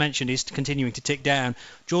time, as I've mentioned, is continuing to tick down.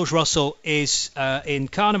 George Russell is in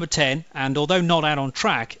car number 10, and although not out on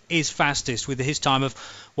track, is fastest with his time of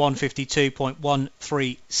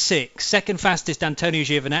 1:52.136. Second fastest, Antonio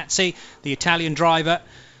Giovinazzi, the Italian driver,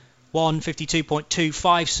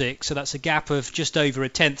 1:52.256, so that's a gap of just over a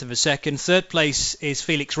tenth of a second. Third place is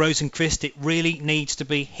Felix Rosenqvist. It really needs to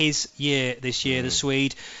be his year this year, the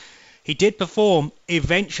Swede. He did perform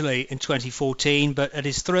eventually in 2014, but at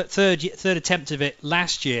his third attempt of it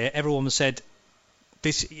last year, everyone said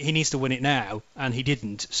he needs to win it now, and he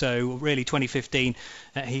didn't. So really 2015,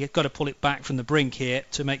 he had got to pull it back from the brink here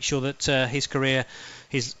to make sure that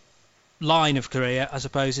his line of career, I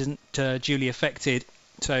suppose, isn't duly affected.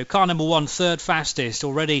 So car number 1, third fastest,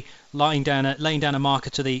 already laying down a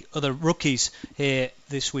marker to the other rookies here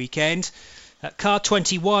this weekend. Car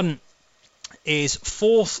 21 is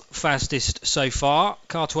fourth fastest so far.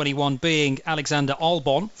 Car 21 being Alexander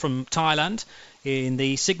Albon from Thailand in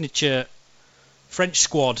the signature French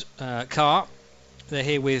squad car. They're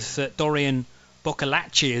here with Dorian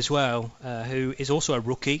Boccolacci as well, who is also a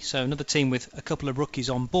rookie. So another team with a couple of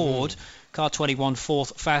rookies on board. Car 21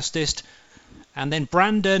 fourth fastest. And then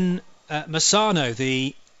Brandon Massano,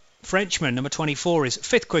 the Frenchman, number 24, is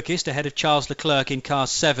fifth quickest ahead of Charles Leclerc in car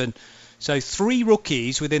 7. So 3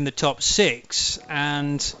 rookies within the top 6,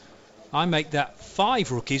 and I make that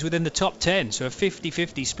 5 rookies within the top 10. So a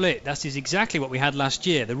 50-50 split. That is exactly what we had last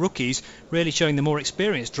year. The rookies really showing the more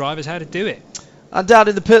experienced drivers how to do it. And down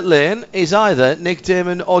in the pit lane is either Nick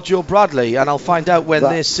Damon or Joe Bradley, and I'll find out when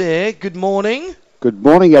they say good morning. Good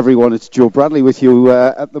morning, everyone. It's Joe Bradley with you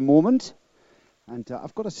at the moment. And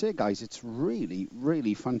I've got to say, guys, it's really,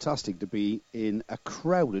 really fantastic to be in a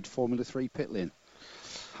crowded Formula 3 pit lane.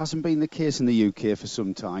 Hasn't been the case in the UK for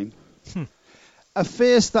some time. A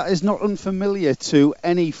face that is not unfamiliar to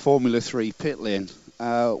any Formula 3 pit lane.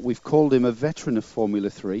 We've called him a veteran of Formula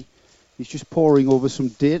 3. He's just poring over some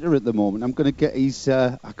data at the moment. I'm going to get his...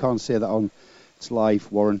 I can't say that on... It's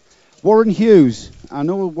live, Warren. Warren Hughes. I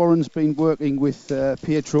know Warren's been working with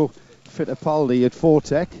Pietro Fittipaldi at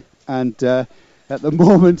Fortec, and... at the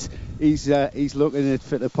moment, he's looking at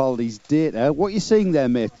Fittipaldi's data. What are you seeing there,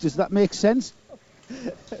 mate? Does that make sense?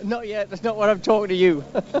 Not yet. That's not what I'm talking to you.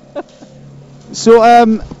 So,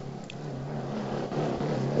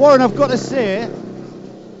 Warren, I've got to say,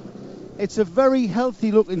 it's a very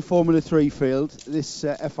healthy-looking Formula 3 field, this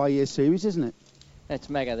FIA series, isn't it? It's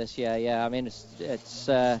mega this year. Yeah, I mean, it's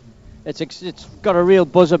got a real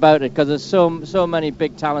buzz about it because there's so many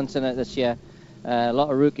big talents in it this year. A lot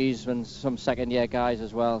of rookies and some second-year guys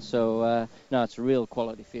as well. So, no, it's a real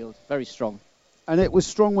quality field. Very strong. And it was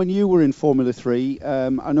strong when you were in Formula 3. I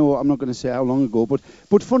know I'm not going to say how long ago,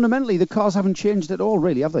 but fundamentally the cars haven't changed at all,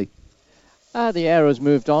 really, have they? The aero's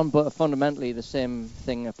moved on, but fundamentally the same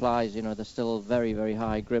thing applies. You know, they're still very, very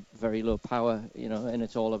high grip, very low power, you know, and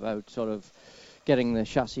it's all about sort of getting the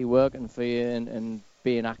chassis working for you and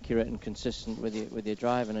being accurate and consistent with your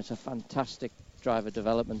drive. And it's a fantastic driver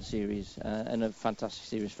development series and a fantastic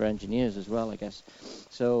series for engineers as well, I guess.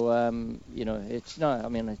 So you know, it's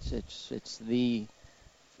the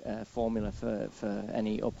formula for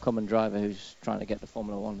any upcoming driver who's trying to get to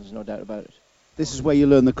Formula 1. There's no doubt about it. This is where you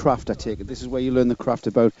learn the craft, I take it. This is where you learn the craft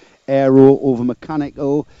about aero over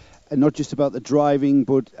mechanical, and not just about the driving,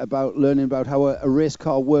 but about learning about how a race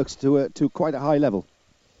car works to quite a high level.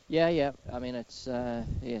 Yeah. I mean, it's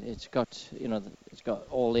got, you know, it's got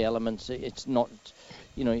all the elements. It's not,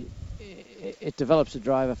 you know, it develops a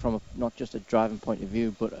driver from not just a driving point of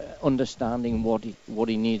view, but understanding what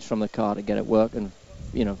he needs from the car to get it working.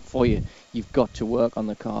 You know, for you, you've got to work on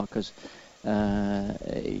the car because,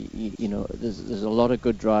 you know, there's a lot of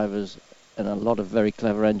good drivers and a lot of very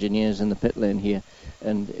clever engineers in the pit lane here,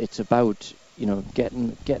 and it's about, you know,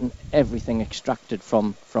 getting everything extracted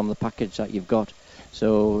from the package that you've got.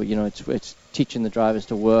 So, you know, it's teaching the drivers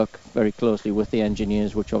to work very closely with the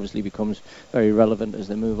engineers, which obviously becomes very relevant as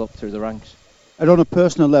they move up through the ranks. And on a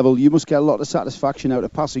personal level, you must get a lot of satisfaction out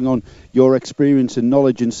of passing on your experience and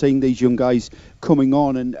knowledge and seeing these young guys coming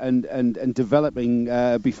on and developing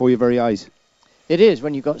before your very eyes. It is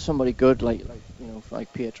when you've got somebody good like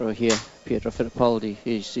Pietro here, Pietro Fittipaldi.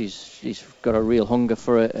 He's got a real hunger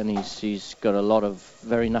for it, and he's got a lot of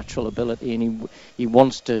very natural ability, and he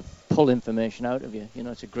wants to pull information out of you. You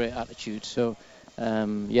know, it's a great attitude. So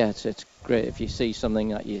it's great if you see something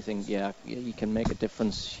that you think, you can make a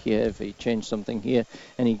difference here. If he changed something here,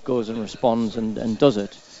 and he goes and responds and does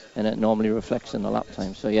it. and it normally reflects in the lap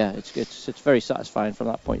time. So yeah, it's very satisfying from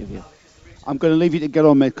that point of view. I'm going to leave you to get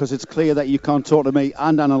on, mate, because it's clear that you can't talk to me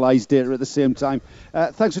and analyse data at the same time.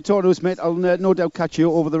 Thanks for talking to us, mate. I'll no doubt catch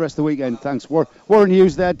you over the rest of the weekend. Thanks. Warren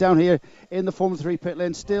Hughes there, down here in the Formula 3 pit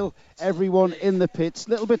lane. Still everyone in the pits.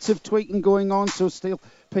 Little bits of tweaking going on, so still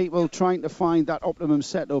people trying to find that optimum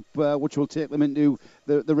setup, which will take them into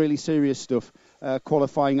the really serious stuff,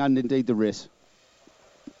 qualifying and indeed the race.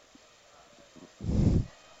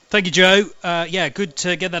 Thank you, Joe. Yeah, good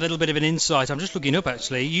to get that little bit of an insight. I'm just looking up,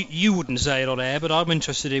 actually. You wouldn't say it on air, but I'm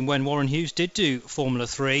interested in when Warren Hughes did do Formula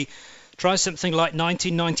 3. Try something like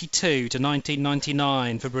 1992 to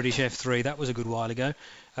 1999 for British F3. That was a good while ago.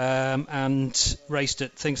 And raced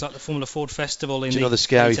at things like the Formula Ford Festival in the 80s. Do you know the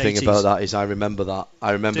scary thing about that is I remember that.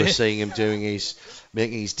 I remember seeing him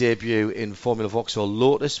making his debut in Formula Vauxhall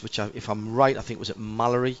Lotus, which, if I'm right, I think was at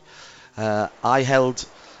Mallory. I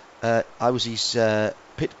was his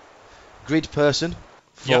pit grid person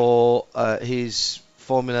for his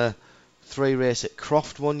Formula 3 race at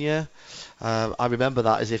Croft one year. I remember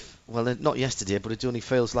that as if, well, not yesterday, but it only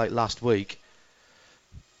feels like last week.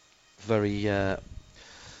 Very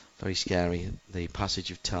scary. The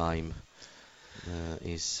passage of time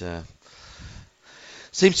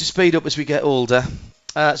seems to speed up as we get older.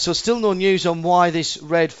 So still no news on why this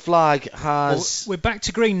red flag has... Well, we're back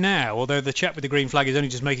to green now, although the chap with the green flag is only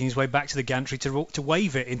just making his way back to the gantry to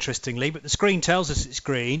wave it, interestingly. But the screen tells us it's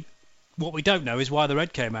green. What we don't know is why the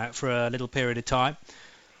red came out for a little period of time.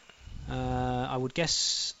 I would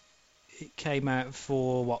guess it came out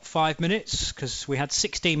for, 5 minutes? Because we had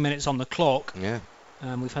 16 minutes on the clock. Yeah.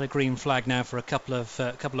 We've had a green flag now for a couple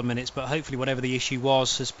of minutes, but hopefully whatever the issue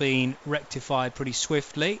was has been rectified pretty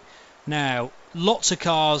swiftly. Now, lots of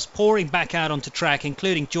cars pouring back out onto track,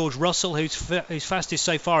 including George Russell, who's fastest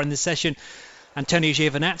so far in the session. Antonio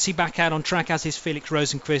Giovinazzi back out on track, as is Felix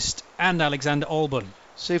Rosenqvist and Alexander Albon.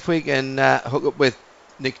 See if we can hook up with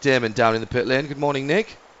Nick Damon down in the pit lane. Good morning,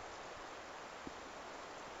 Nick.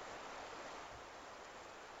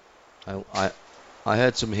 I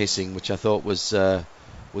heard some hissing, which I thought was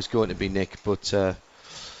going to be Nick, but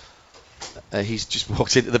he's just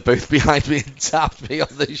walked into the booth behind me and tapped me on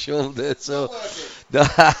the shoulder. So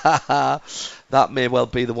that may well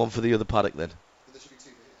be the one for the other paddock then.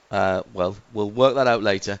 Well, we'll work that out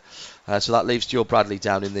later. So that leaves Joe Bradley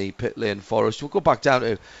down in the pit lane for us. We'll go back down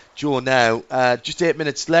to Joe now. Just 8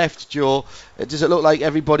 minutes left, Joe. Does it look like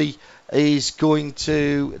everybody is going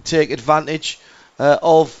to take advantage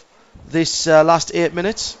of this last 8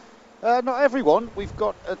 minutes? Not everyone. We've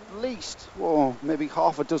got at least, maybe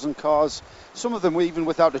half a dozen cars, some of them even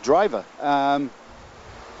without a driver, that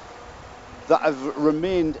have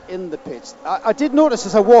remained in the pits. I did notice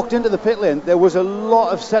as I walked into the pit lane, there was a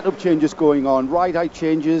lot of setup changes going on, ride height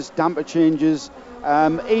changes, damper changes,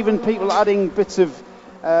 even people adding bits of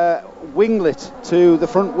winglet to the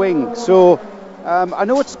front wing. So I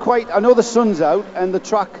know the sun's out and the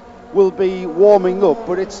track will be warming up,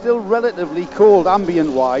 but it's still relatively cold ambient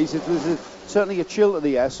wise. There's certainly a chill to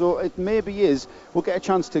the air, so it maybe we'll get a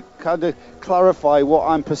chance to kind of clarify what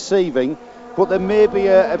I'm perceiving, but there may be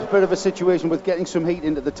a bit of a situation with getting some heat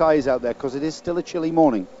into the tyres out there, because it is still a chilly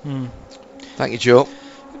morning. Thank you, Joe.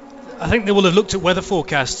 I think they will have looked at weather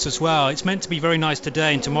forecasts as well. It's meant to be very nice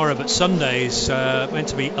today and tomorrow, but Sunday is meant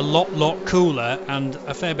to be a lot cooler, and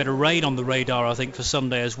a fair bit of rain on the radar, I think, for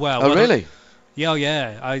Sunday as well. Oh, really?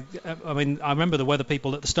 Yeah. I mean, I remember the weather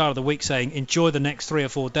people at the start of the week saying, enjoy the next 3 or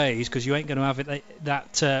 4 days, because you ain't going to have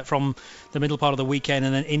that from the middle part of the weekend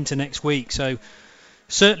and then into next week. So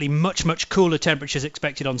certainly much cooler temperatures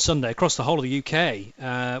expected on Sunday across the whole of the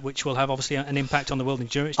UK, which will have obviously an impact on the World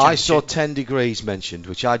Endurance Championship. I saw 10 degrees mentioned,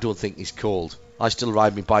 which I don't think is cold. I still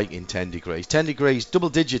ride my bike in 10 degrees. 10 degrees, double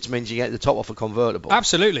digits means you get the top off a convertible.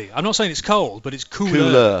 Absolutely. I'm not saying it's cold, but it's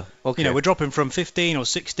cooler. Okay. You know, we're dropping from 15 or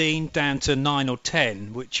 16 down to 9 or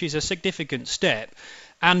 10, which is a significant step.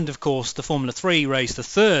 And, of course, the Formula 3 race, the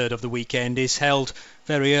third of the weekend, is held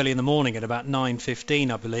very early in the morning at about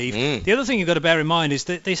 9:15, I believe. The other thing you've got to bear in mind is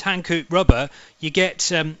that this Hankook rubber, you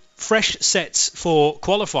get fresh sets for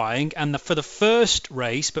qualifying and for the first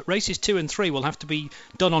race, but races 2 and 3 will have to be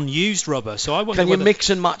done on used rubber. So I wonder, can you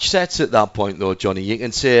mix and match sets at that point, though, Johnny? You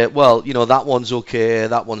can say, well, you know, that one's okay,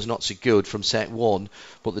 that one's not so good from set 1,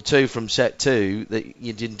 but the 2 from set 2 that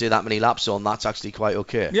you didn't do that many laps on, that's actually quite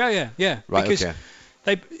okay. Yeah. Right, because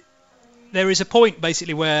okay. There is a point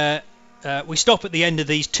basically where we stop at the end of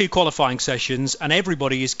these 2 qualifying sessions and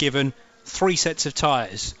everybody is given 3 sets of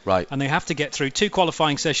tyres. Right. And they have to get through 2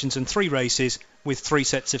 qualifying sessions and 3 races with 3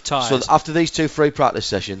 sets of tyres. So after these 2 free practice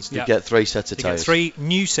sessions, they get 3 sets of tyres. They get 3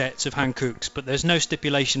 new sets of Hankooks, but there's no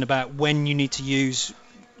stipulation about when you need to use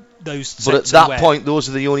those sets But at that wet. point, those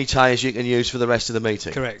are the only tyres you can use for the rest of the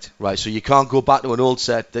meeting. Correct. Right, so you can't go back to an old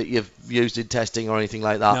set that you've used in testing or anything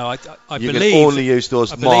like that. No, I you believe can only use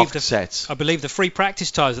those marked sets. I believe the free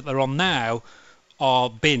practice tyres that they're on now are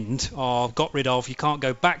binned, are got rid of. You can't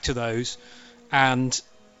go back to those, and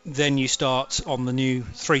then you start on the new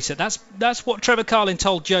 3 set. That's what Trevor Carlin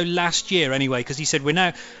told Joe last year anyway, because he said we're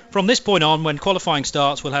now, from this point on, when qualifying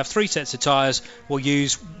starts, we'll have 3 sets of tyres. We'll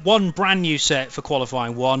use one brand new set for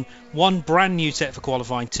qualifying 1, one brand new set for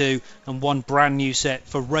qualifying 2, and one brand new set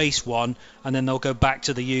for race 1, and then they'll go back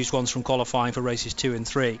to the used ones from qualifying for races 2 and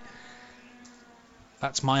 3.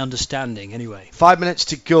 That's my understanding anyway. 5 minutes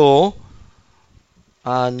to go,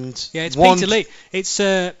 and yeah, it's Peter Lee.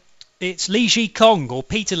 It's Li Ji Kong, or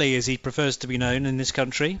Peter Lee as he prefers to be known in this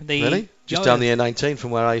country. Really? Just down the A19 from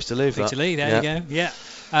where I used to live. Peter Lee, there you go. Yeah.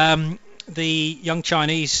 The young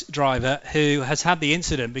Chinese driver who has had the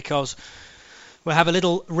incident because we'll have a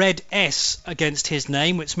little red S against his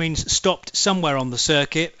name, which means stopped somewhere on the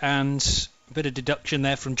circuit, and a bit of deduction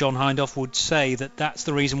there from John Hindhaugh would say that that's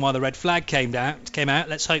the reason why the red flag came out.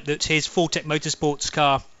 Let's hope that his Fortec Motorsports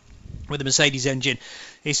car with a Mercedes engine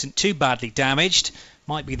isn't too badly damaged.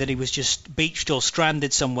 Might be that he was just beached or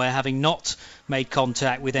stranded somewhere, having not made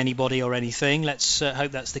contact with anybody or anything. Let's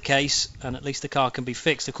hope that's the case, and at least the car can be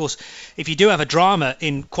fixed. Of course, if you do have a drama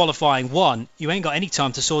in qualifying 1, you ain't got any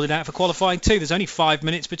time to sort it out for qualifying 2. There's only 5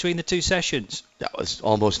 minutes between the 2 sessions. That was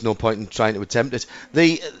almost no point in trying to attempt it.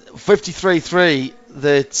 The 53.3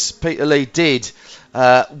 that Peter Lee did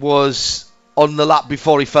was on the lap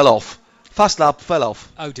before he fell off. Fast lap, fell off.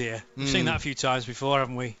 Oh dear. We've seen that a few times before,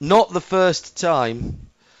 haven't we? Not the first time.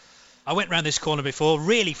 I went round this corner before,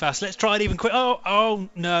 really fast. Let's try it even quick. Oh,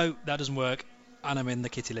 no, that doesn't work. And I'm in the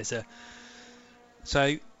kitty litter.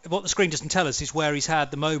 So what the screen doesn't tell us is where he's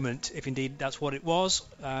had the moment, if indeed that's what it was.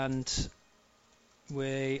 And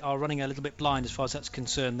we are running a little bit blind as far as that's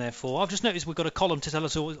concerned, therefore. I've just noticed we've got a column to tell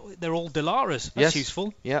us they're all Dalaras. That's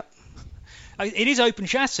useful. Yeah. It is open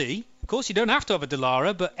chassis. Of course, you don't have to have a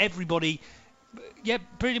Dallara, but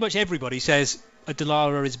pretty much everybody says a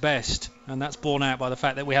Dallara is best, and that's borne out by the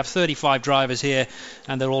fact that we have 35 drivers here,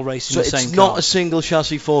 and they're all racing the same car. So it's not a single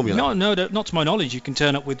chassis formula? No, not to my knowledge. You can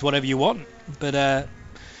turn up with whatever you want, but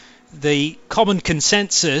the common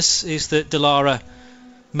consensus is that Dallara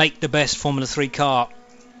make the best Formula 3 car.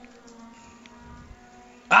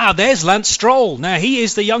 There's Lance Stroll. Now, he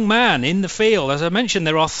is the young man in the field. As I mentioned,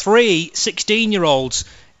 there are 3 16-year-olds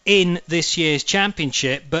in this year's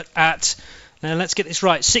championship, but now let's get this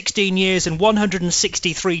right, 16 years and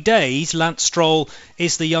 163 days, Lance Stroll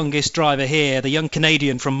is the youngest driver here, the young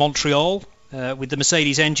Canadian from Montreal with the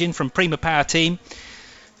Mercedes engine from Prima Power Team.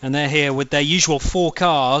 And they're here with their usual 4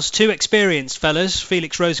 cars. 2 experienced fellas,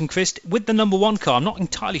 Felix Rosenqvist with the number 1 car. I'm not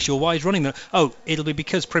entirely sure why he's running them. It'll be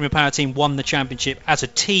because Prima Power Team won the championship as a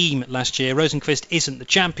team last year. Rosenqvist isn't the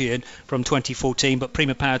champion from 2014, but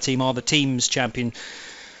Prima Power Team are the team's champion.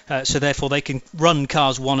 So therefore they can run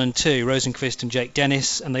cars 1 and 2, Rosenqvist and Jake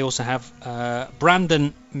Dennis. And they also have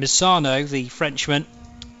Brandon Misano, the Frenchman,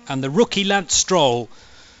 and the rookie Lance Stroll,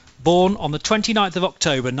 born on the 29th of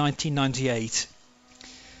October 1998.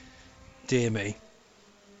 Dear me.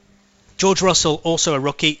 George Russell, also a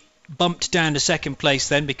rookie, bumped down to second place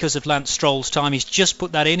then because of Lance Stroll's time. He's just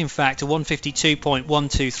put that in fact, a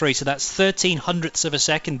 152.123, so that's 1300ths of a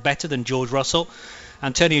second better than George Russell.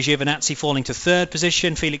 Antonio Giovinazzi falling to 3rd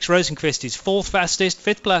position. Felix Rosenqvist is 4th fastest.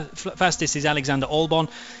 5th fastest is Alexander Albon.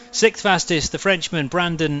 6th fastest, the Frenchman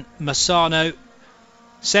Brandon Massano.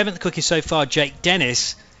 7th quickest so far, Jake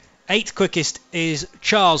Dennis. 8th quickest is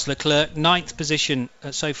Charles Leclerc. 9th position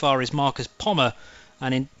so far is Marcus Pommer.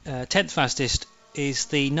 And in 10th fastest is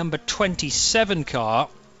the number 27 car.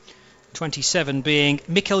 27 being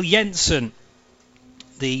Mikkel Jensen,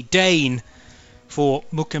 the Dane for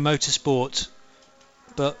Muka Motorsport.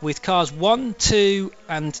 But with cars 1, 2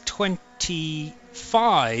 and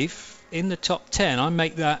 25 in the top 10, I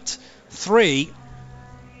make that 3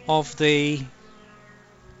 of the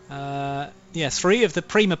 3 of the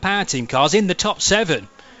Prima Power Team cars in the top 7,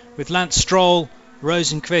 with Lance Stroll,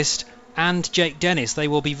 Rosenqvist and Jake Dennis. They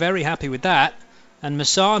will be very happy with that. And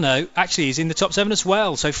Massano actually is in the top 7 as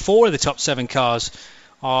well. So 4 of the top 7 cars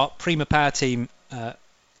are Prima Power Team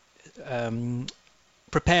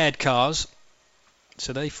prepared cars.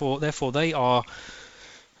 So therefore they are,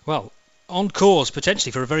 well, on course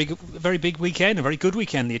potentially for a very big weekend, a very good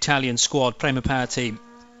weekend, the Italian squad, Prima Power Team.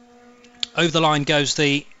 Over the line goes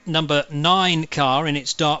the number 9 car in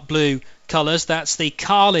its dark blue colours. That's the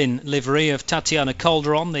Carlin livery of Tatiana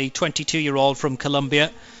Calderon, the 22-year-old from Colombia.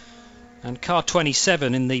 And car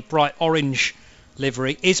 27 in the bright orange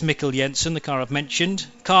livery is Mikkel Jensen, the car I've mentioned.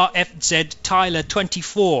 Car FZ Tyler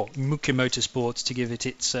 24, Muke Motorsports to give it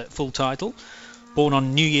its full title. Born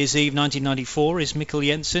on New Year's Eve 1994 is Mikkel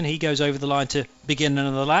Jensen. He goes over the line to begin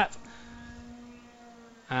another lap.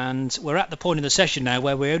 And we're at the point in the session now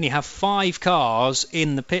where we only have 5 cars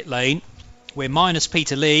in the pit lane. We're minus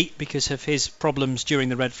Peter Lee because of his problems during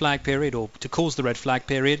the red flag period, or to cause the red flag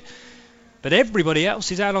period. But everybody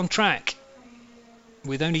else is out on track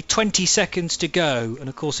with only 20 seconds to go. And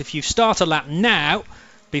of course, if you start a lap now,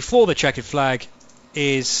 before the checkered flag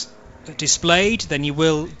is displayed, then you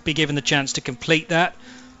will be given the chance to complete that.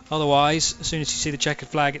 Otherwise, as soon as you see the checkered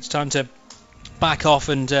flag, it's time to back off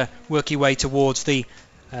and work your way towards the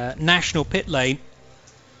national pit lane.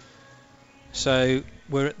 So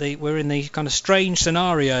we're in the kind of strange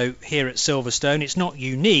scenario here at Silverstone. It's not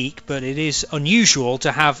unique, but it is unusual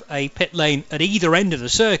to have a pit lane at either end of the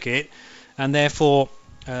circuit, and therefore,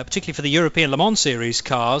 particularly for the European Le Mans Series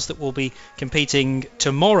cars that will be competing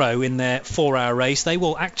tomorrow in their 4-hour race, they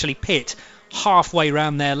will actually pit halfway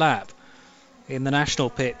round their lap in the national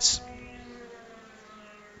pits.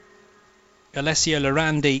 Alessio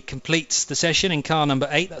Lorandi completes the session in car number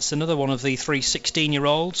 8. That's another one of the 3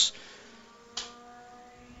 16-year-olds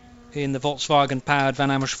in the Volkswagen-powered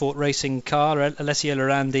Van Amersfoort racing car. Alessio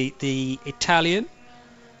Lorandi, the Italian,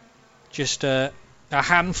 just a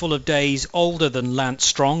handful of days older than Lance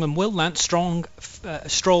Stroll. And will Lance Stroll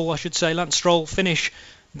finish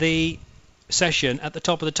the session at the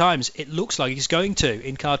top of the times? It looks like he's going to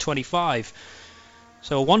in car 25.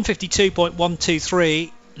 So a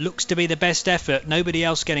 152.123 looks to be the best effort. Nobody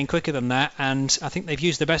else getting quicker than that, and I think they've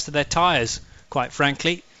used the best of their tyres, quite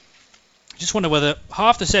frankly. I just wonder whether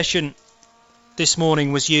half the session this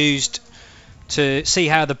morning was used to see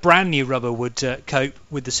how the brand new rubber would cope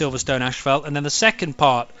with the Silverstone asphalt, and then the second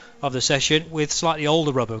part of the session with slightly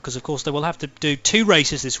older rubber, because of course they will have to do 2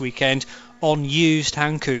 races this weekend on used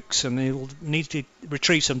Hankooks, and they will need to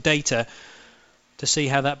retrieve some data to see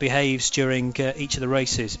how that behaves during each of the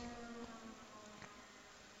races.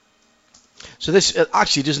 So this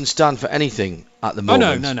actually doesn't stand for anything at the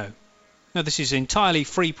moment. Oh, no, this is entirely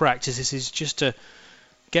free practice. This is just to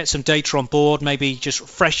get some data on board, maybe just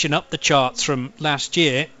freshen up the charts from last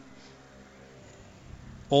year.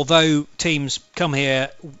 Although teams come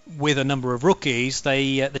here with a number of rookies,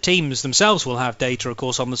 the teams themselves will have data, of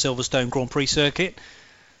course, on the Silverstone Grand Prix circuit.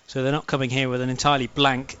 So they're not coming here with an entirely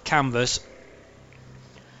blank canvas.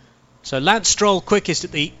 So Lance Stroll quickest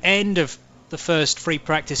at the end of the first free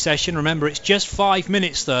practice session. Remember, it's just 5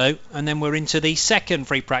 minutes though, and then we're into the second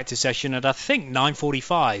free practice session at I think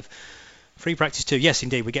 9:45. Free practice 2, yes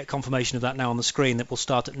indeed, we get confirmation of that now on the screen, that will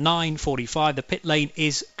start at 9:45. The pit lane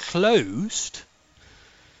is closed,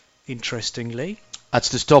 interestingly. That's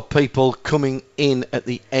to stop people coming in at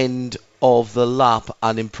the end of the lap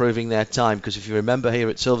and improving their time, because if you remember here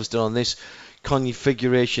at Silverstone on this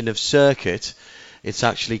configuration of circuit, it's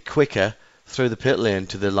actually quicker through the pit lane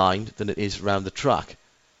to the line than it is around the track.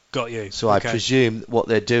 Got you. So okay. I presume what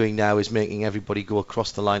they're doing now is making everybody go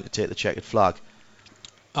across the line to take the checkered flag.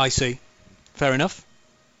 I see. Fair enough.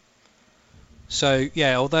 So,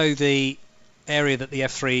 yeah, although the area that the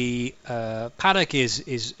F3 paddock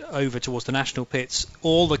is over towards the national pits,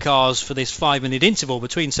 all the cars for this 5-minute interval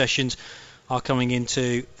between sessions are coming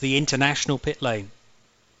into the international pit lane.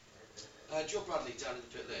 Joe Bradley down in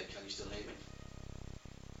the pit lane, can you still hear me?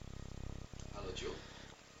 Hello, Joe.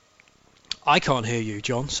 I can't hear you,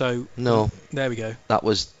 John, so... No. There we go. That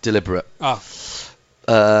was deliberate.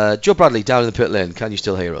 Joe Bradley down in the pit lane, can you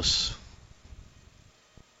still hear us?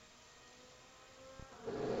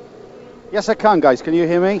 Yes, I can, guys. Can you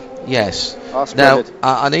hear me? Yes. Now,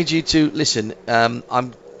 I need you to listen.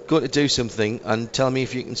 I'm going to do something and tell me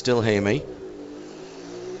if you can still hear me.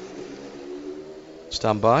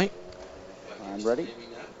 Stand by. I'm ready.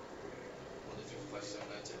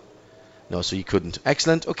 No, so you couldn't.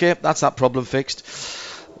 Excellent. Okay, that's that problem fixed.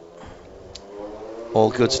 All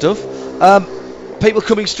good stuff. People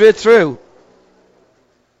coming straight through.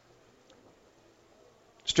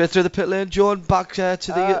 Straight through the pit lane, John, back to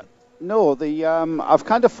the... No, I've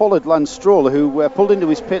kind of followed Lance Stroll, who pulled into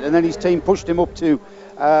his pit, and then his team pushed him up to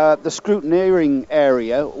the scrutineering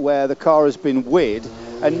area where the car has been weighed,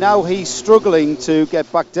 and now he's struggling to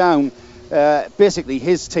get back down. Basically,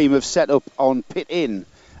 his team have set up on pit in,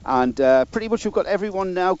 and pretty much we've got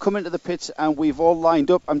everyone now coming to the pits, and we've all lined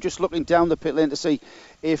up. I'm just looking down the pit lane to see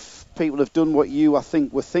if people have done what you, I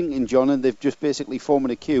think, were thinking, John, and they've just basically formed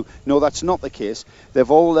a queue. No, that's not the case. They've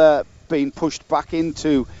all been pushed back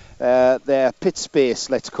into their pit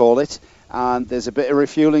space, let's call it, and there's a bit of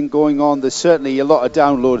refueling going on. There's certainly a lot of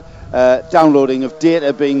downloading of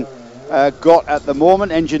data being got at the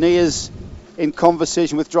moment. Engineers in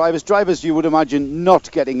conversation with drivers. Drivers, you would imagine,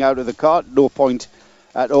 not getting out of the car. No point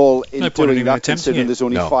at all in doing that, considering there's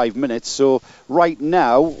only 5 minutes. So right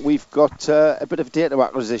now we've got a bit of data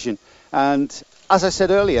acquisition, and as I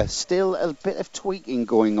said earlier, still a bit of tweaking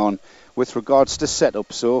going on with regards to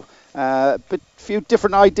setup. So but few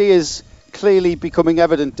different ideas clearly becoming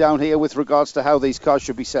evident down here with regards to how these cars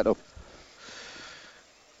should be set up.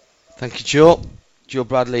 Thank you, Joe. Joe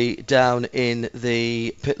Bradley down in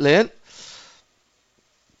the pit lane.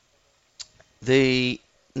 The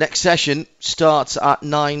next session starts at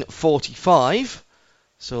 9:45,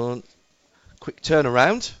 so quick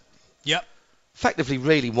turnaround. Yep. Effectively,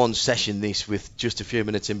 really one session this, with just a few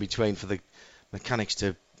minutes in between for the mechanics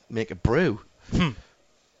to make a brew. In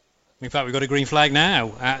fact, we've got a green flag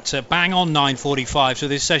now at bang on 9:45, so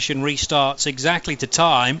this session restarts exactly to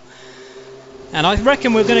time. And I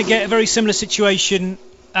reckon we're going to get a very similar situation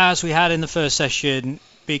as we had in the first session,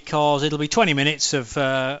 because it'll be 20 minutes of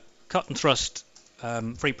cut and thrust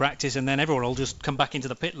free practice, and then everyone will just come back into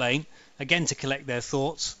the pit lane again to collect their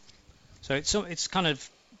thoughts. So it's kind of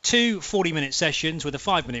two 40-minute sessions with a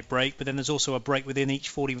 5-minute break, but then there's also a break within each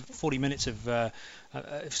 40 minutes of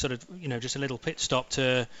sort of, just a little pit stop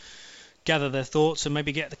to gather their thoughts and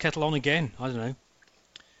maybe get the kettle on again. I don't know.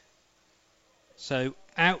 So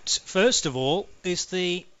out first of all is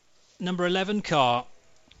the number 11 car,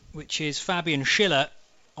 which is Fabian Schiller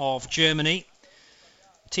of Germany.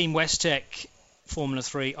 Team Westtech Formula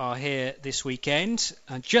 3 are here this weekend,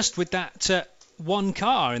 and just with that one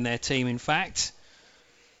car in their team, in fact.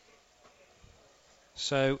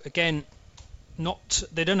 So again,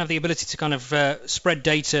 they don't have the ability to kind of spread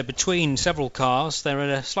data between several cars. They're at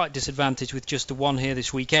a slight disadvantage with just the one here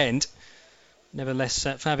this weekend. Nevertheless,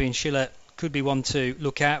 Fabian Schiller could be one to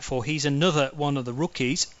look out for. He's another one of the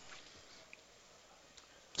rookies.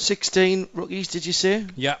 16 rookies, did you say?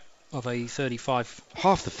 Yeah, of a 35.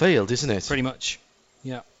 Half the field, isn't it? Pretty much,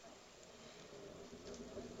 yeah.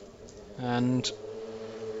 And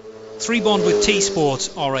 3 Bond with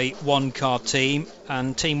T-Sport are a one-car team,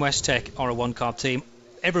 and Team Westtech are a one-car team.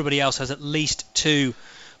 Everybody else has at least 2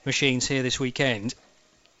 machines here this weekend.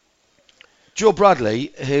 Joe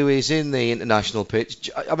Bradley, who is in the international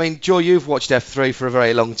pitch. I mean, Joe, you've watched F3 for a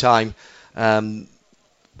very long time,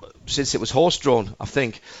 since it was horse-drawn, I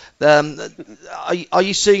think. Are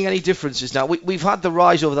you seeing any differences now? We've had the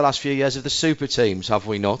rise over the last few years of the super teams, have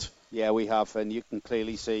we not? Yeah, we have, and you can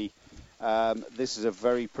clearly see this is a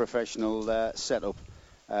very professional setup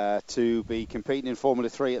to be competing in Formula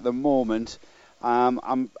 3 at the moment.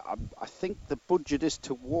 I think the budget is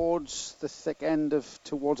towards the thick end of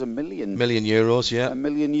towards €1 million. €1 million, yeah. €1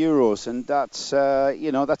 million, and that's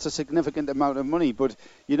that's a significant amount of money. But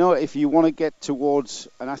if you want to get towards,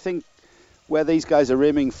 and I think where these guys are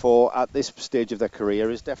aiming for at this stage of their career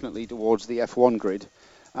is definitely towards the F1 grid,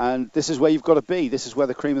 and this is where you've got to be. This is where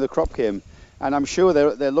the cream of the crop came, and I'm sure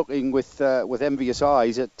they're looking with envious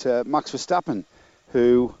eyes at Max Verstappen,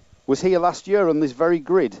 who was here last year on this very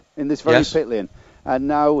grid, in this very pit lane, and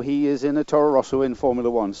now he is in a Toro Rosso in Formula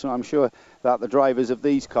 1. So I'm sure that the drivers of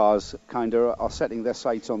these cars kind of are setting their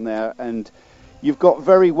sights on there, and you've got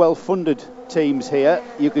very well-funded teams here.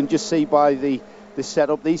 You can just see by the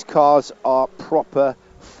setup, these cars are proper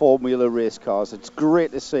Formula race cars. It's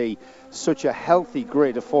great to see such a healthy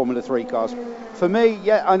grid of Formula 3 cars. For me,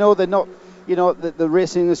 yeah, I know they're not, the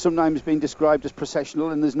racing has sometimes been described as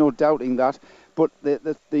processional, and there's no doubting that. But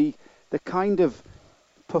the kind of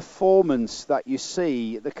performance that you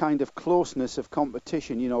see, the kind of closeness of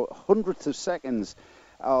competition, hundredths of seconds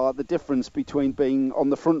are the difference between being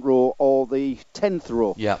on the front row or the 10th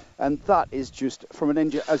row. Yeah. And that is just from an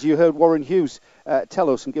engine, as you heard Warren Hughes tell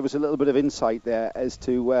us and give us a little bit of insight there as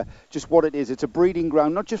to just what it is. It's a breeding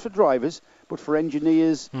ground, not just for drivers, but for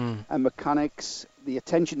engineers and mechanics. The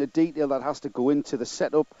attention to detail that has to go into the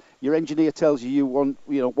setup. Your engineer tells you want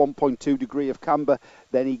 1.2 degree of camber,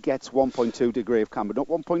 then he gets 1.2 degree of camber, not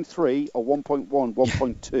 1.3 or 1.1,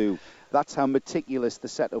 1.2. That's how meticulous the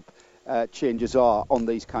setup changes are on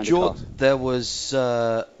these kind of cars. There was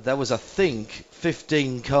I think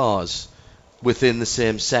 15 cars within the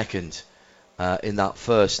same second in that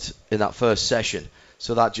first session.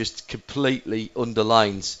 So that just completely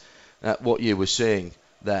underlines what you were saying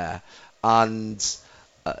there. And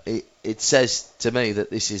it says to me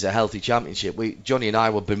that this is a healthy championship. Johnny and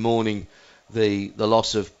I were bemoaning the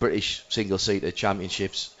loss of British single-seater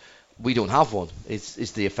championships. We don't have one.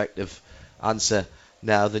 It's the effective answer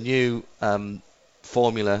now. The new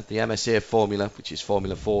formula, the MSA formula, which is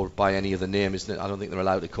Formula 4 by any other name, isn't it? I don't think they're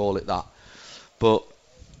allowed to call it that. But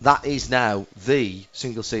that is now the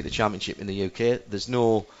single-seater championship in the UK. There's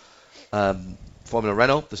no Formula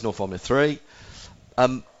Renault, there's no Formula 3.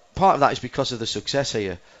 Part of that is because of the success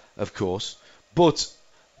here, of course. But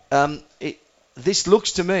this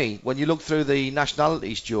looks to me, when you look through the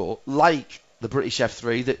nationalities, Joe, like the British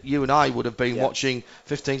F3 that you and I would have been watching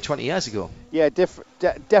 15, 20 years ago. Yeah,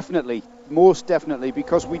 definitely. Most definitely,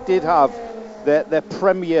 because we did have the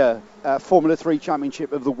premier Formula 3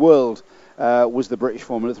 championship of the world was the British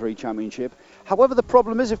Formula 3 championship. However, the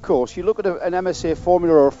problem is, of course, you look at an MSA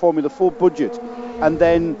Formula or a Formula 4 budget, and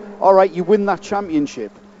then, all right, you win that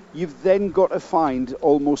championship. You've then got to find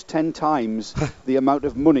almost 10 times the amount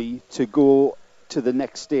of money to go to the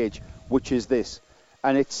next stage, which is this.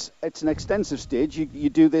 And it's an extensive stage. You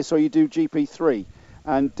do this or you do GP3.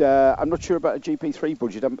 And I'm not sure about a GP3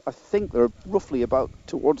 budget. I think they're roughly about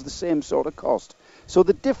towards the same sort of cost. So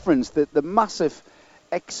the difference, the massive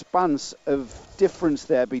expanse of difference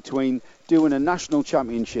there between doing a national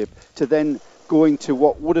championship to then going to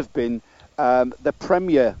what would have been the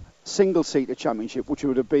premier single-seater championship, which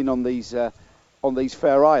would have been on these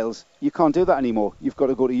Fair Isles. You can't do that anymore. You've got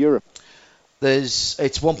to go to Europe. It's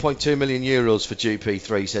 1.2 million euros for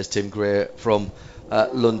GP3, says Tim Gray from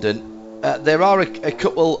London. There are a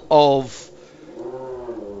couple of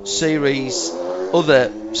series,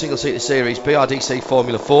 other single-seater series, BRDC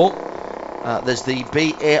Formula 4. There's the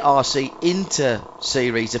BARC Inter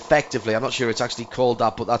Series, effectively. I'm not sure it's actually called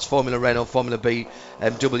that, but that's Formula Renault, Formula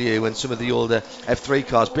BMW, and some of the older F3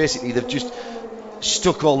 cars. Basically, they've just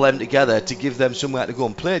stuck all them together to give them somewhere to go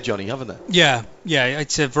and play, Johnny, haven't they? Yeah,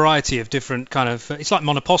 it's a variety of different kind of... It's like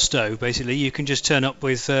monoposto, basically. You can just turn up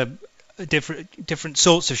with different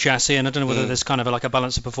sorts of chassis, and I don't know whether there's kind of like a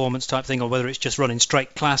balance of performance type thing or whether it's just running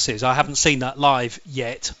straight classes. I haven't seen that live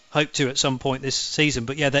yet. Hope to at some point this season.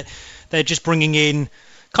 But yeah, they're just bringing in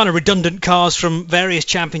kind of redundant cars from various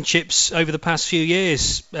championships over the past few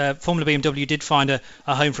years. Formula BMW did find a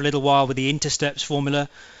home for a little while with the Intersteps Formula,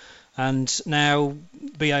 and now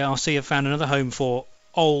BARC have found another home for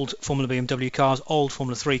old Formula BMW cars, old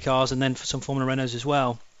Formula 3 cars, and then for some Formula Renaults as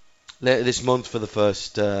well. Later this month for the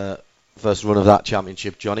first run of that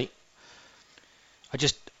championship, Johnny.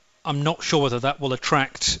 I'm not sure whether that will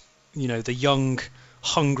attract, the young,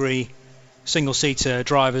 hungry, single-seater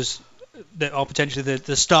drivers that are potentially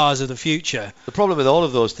the stars of the future. The problem with all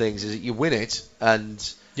of those things is that you win it,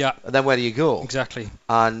 and then where do you go? Exactly.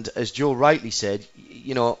 And as Joe rightly said,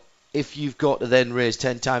 if you've got to then raise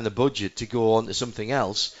 10 times the budget to go on to something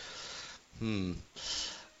else,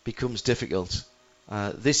 becomes difficult.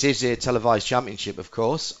 This is a televised championship, of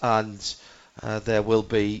course, and there will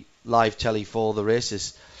be live telly for the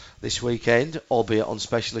races this weekend, albeit on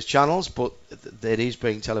specialist channels, but it is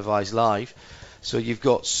being televised live. So you've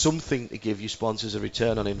got something to give your sponsors a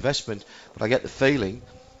return on investment. But I get the feeling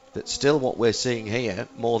that still what we're seeing here,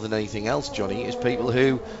 more than anything else, Johnny, is people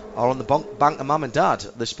who are on the bank of mum and dad,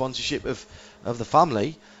 the sponsorship of the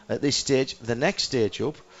family at this stage. The next stage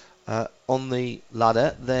up on the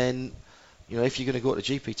ladder, then, if you're going to go to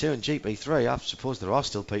GP2 and GP3, I suppose there are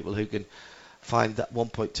still people who can find that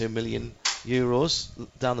 1.2 million euros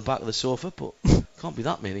down the back of the sofa, but can't be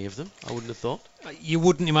that many of them, I wouldn't have thought. You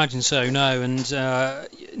wouldn't imagine so, no. And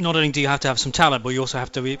not only do you have to have some talent, but you also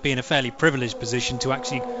have to be in a fairly privileged position to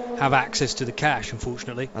actually have access to the cash,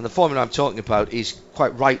 unfortunately. And the formula I'm talking about is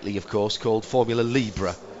quite rightly, of course, called Formula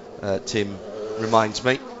Libra. Tim reminds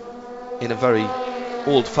me, in a very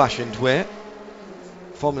old-fashioned way.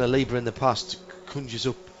 Formula Libra in the past conjures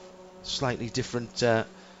up slightly different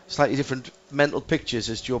mental pictures,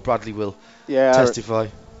 as Joe Bradley will testify.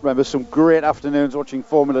 Remember some great afternoons watching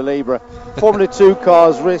Formula Libra. Formula 2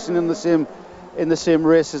 cars racing in the same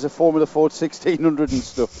race as a Formula Ford 1600 and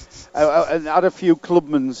stuff. I had a few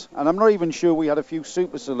clubmans, and I'm not even sure we had a few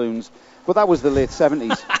super saloons, but that was the late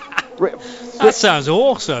 70s. That sounds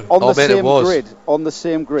awesome. On the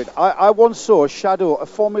same grid. I once saw a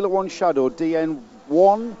Formula 1 Shadow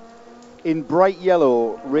DN1 in bright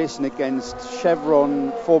yellow racing against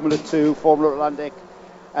Chevron, Formula 2, Formula Atlantic,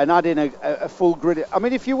 and add in a full grid. I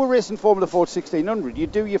mean, if you were racing Formula Ford 1600,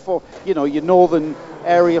 you'd do your Northern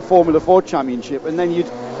Area Formula 4 Championship, and then you'd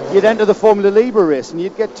enter the Formula Libra race, and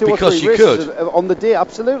you'd get two or three races on the day.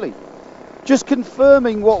 Absolutely. Just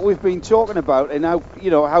confirming what we've been talking about and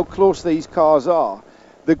how close these cars are.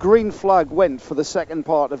 The green flag went for the second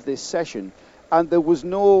part of this session, and there was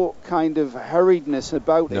no kind of hurriedness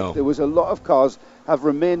about it. There was a lot of cars have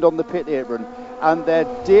remained on the pit apron, and their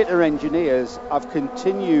data engineers have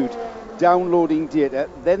continued downloading data.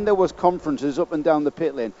 Then there was conferences up and down the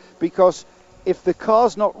pit lane, because if the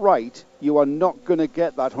car's not right, you are not going to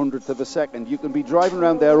get that 100th of a second. You can be driving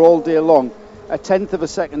around there all day long, a 10th of a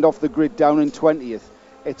second off the grid down in 20th.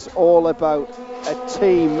 It's all about a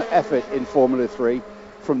team effort in Formula 3,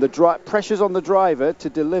 from the pressures on the driver to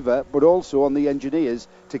deliver, but also on the engineers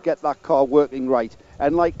to get that car working right.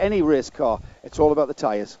 And like any race car, it's all about the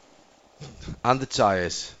tyres. And the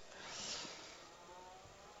tyres.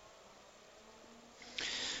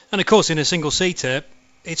 And of course, in a single-seater,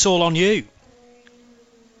 it's all on you.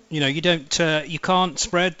 You know, you can't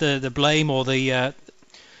spread the blame or the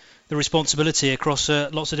responsibility across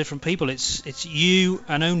lots of different people. It's you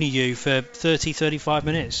and only you for 35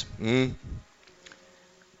 minutes. It's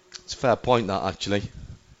a fair point, that, actually.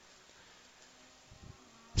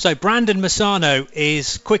 So Brandon Massano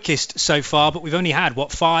is quickest so far, but we've only had,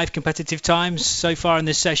 5 competitive times so far in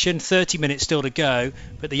this session. 30 minutes still to go,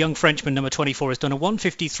 but the young Frenchman, number 24, has done a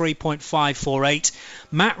 1:53.548.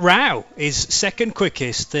 Matt Rao is second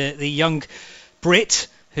quickest, the young Brit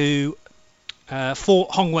who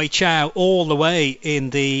fought Hong Wei Chow all the way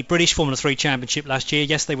in the British Formula 3 Championship last year.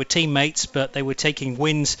 Yes, they were teammates, but they were taking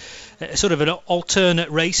wins, sort of at alternate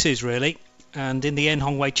races, really. And in the end,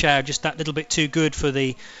 Hong Wei Chow just that little bit too good for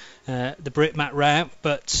the Brit Matt Rao.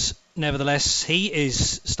 But nevertheless, he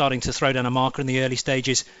is starting to throw down a marker in the early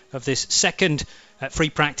stages of this second free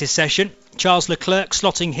practice session. Charles Leclerc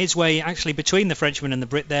slotting his way actually between the Frenchman and the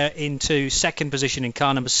Brit there into second position in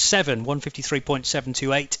car number 7,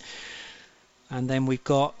 1:53.728. And then we've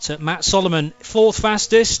got Matt Solomon, fourth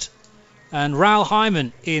fastest, and Raoul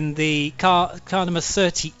Hyman in the car number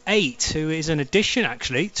 38, who is an addition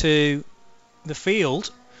actually to the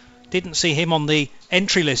field. Didn't see him on the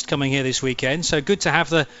entry list coming here this weekend, so good to have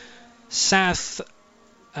the South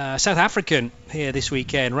African here this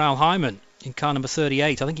weekend. Raoul Hyman in car number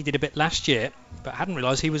 38. I think he did a bit last year, but hadn't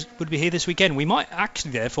realised he would be here this weekend. We might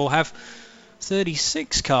actually therefore have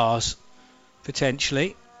 36 cars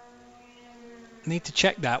potentially. Need to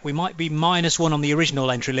check that. We might be -1 on the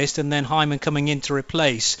original entry list, and then Hyman coming in to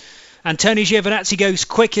replace. Antonio Giovinazzi goes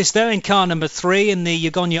quickest there in car number 3 in the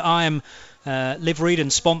Yagonya IAM liveried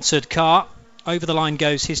and sponsored car. Over the line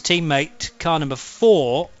goes his teammate, car number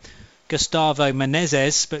 4, Gustavo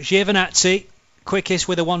Menezes, but Giovinazzi quickest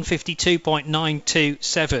with a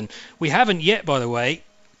 1:52.927. We haven't yet, by the way,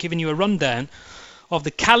 given you a rundown of the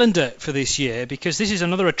calendar for this year, because this is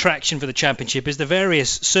another attraction for the championship, is the various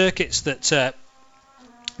circuits that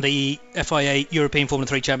the FIA European Formula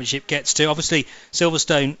 3 Championship gets to. Obviously,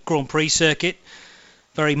 Silverstone Grand Prix circuit,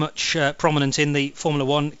 very much prominent in the Formula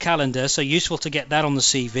 1 calendar, so useful to get that on the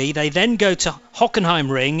CV. They then go to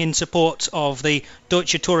Hockenheimring in support of the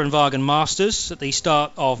Deutsche Tourenwagen Masters at the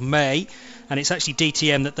start of May, and it's actually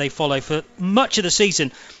DTM that they follow for much of the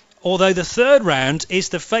season, although the third round is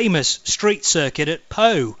the famous street circuit at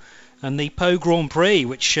Po, and the Po Grand Prix,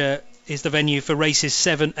 which is the venue for races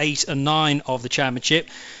 7, 8 and 9 of the championship.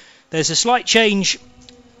 There's a slight change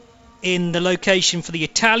in the location for the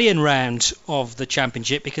Italian round of the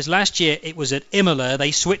championship, because last year it was at Imola.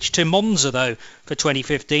 They switched to Monza though for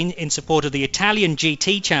 2015 in support of the Italian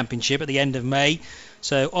GT Championship at the end of May.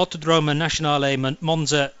 So Autodromo Nazionale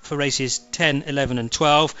Monza for races 10, 11 and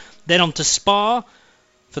 12. Then on to Spa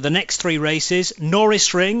for the next 3 races.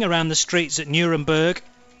 Norrisring around the streets at Nuremberg.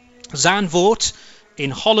 Zandvoort in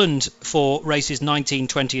Holland for races 19,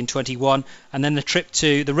 20 and 21, and then the trip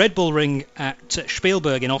to the Red Bull Ring at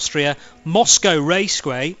Spielberg in Austria, Moscow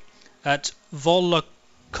Raceway at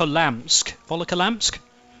Volokolamsk, I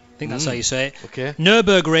think that's how you say it. Okay.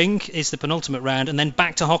 Nürburgring is the penultimate round, and then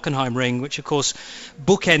back to Hockenheimring, which of course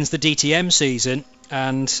bookends the DTM season,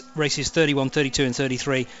 and races 31, 32 and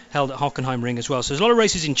 33 held at Hockenheimring as well. So there's a lot of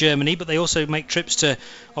races in Germany, but they also make trips to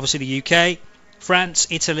obviously the UK, France,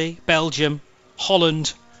 Italy, Belgium,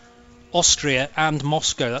 Holland, Austria and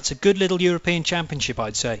Moscow. That's a good little European Championship,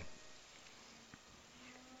 I'd say.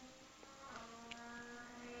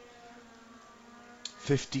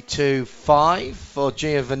 .52.5 for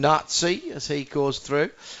Giovinazzi as he goes through.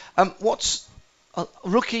 What's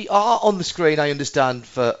rookie R on the screen? I understand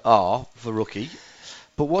for R for rookie,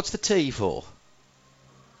 but what's the T for?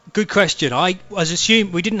 Good question. I was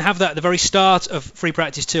assuming we didn't have that at the very start of free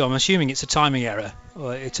practice 2. I'm assuming it's a timing error,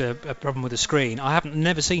 or it's a problem with the screen. I haven't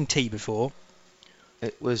never seen T before.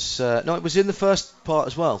 It was no, it was in the first part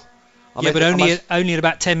as well. But only at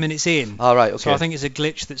about 10 minutes in. Oh, right, okay. So I think it's a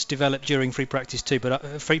glitch that's developed during free practice 2,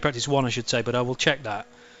 but free practice 1, I should say. But I will check that.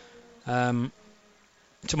 To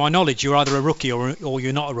my knowledge, you're either a rookie or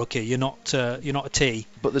you're not a rookie. You're not a T.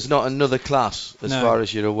 But there's not another class as far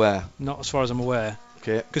as you're aware. Not as far as I'm aware.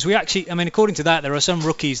 Okay. Because we actually, I mean, according to that, there are some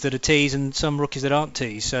rookies that are T's and some rookies that aren't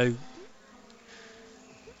T's. So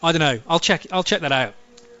I don't know. I'll check that out.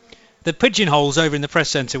 The pigeonholes over in the press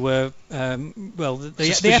centre were the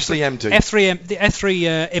suspiciously empty.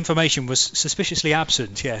 F3 information was suspiciously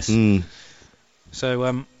absent. Yes. Mm.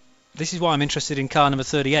 So this is why I'm interested in car number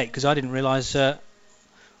 38, because I didn't realise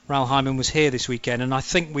Raoul Hyman was here this weekend, and I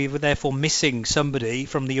think we were therefore missing somebody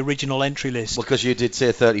from the original entry list. Well, because you did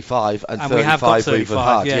say 35, and 35 we have got 35, we've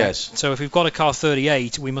had, yeah. yes. So if we've got a car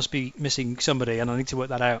 38, we must be missing somebody, and I need to work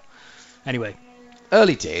that out. Anyway.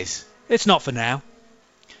 Early days. It's not for now.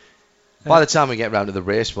 By the time we get round to the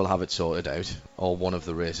race, we'll have it sorted out, or one of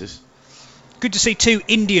the races. Good to see two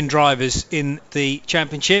Indian drivers in the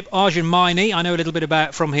championship. Arjun Maini, I know a little bit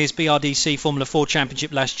about from his BRDC Formula 4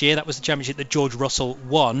 championship last year. That was the championship that George Russell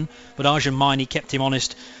won, but Arjun Maini kept him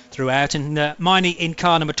honest throughout. And Maini in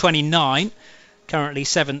car number 29, currently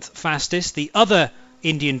 7th fastest. The other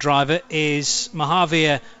Indian driver is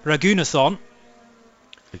Mahavir Raghunathan.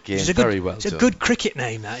 Again, very well done. It's a good cricket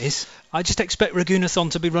name, that is. I just expect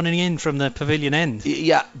Raghunathan to be running in from the pavilion end.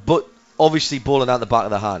 Yeah, but obviously balling out the back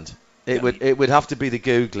of the hand. It would have to be the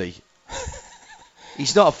googly.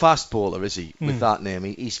 He's not a fast bowler, is he? With that name,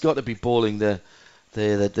 he's got to be bowling the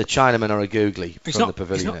Chinaman or a googly from the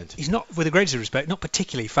pavilion end. He's not, with the greatest respect, not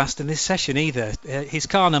particularly fast in this session either. His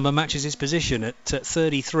car number matches his position at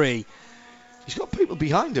 33. He's got people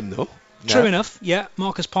behind him though. True enough, yeah.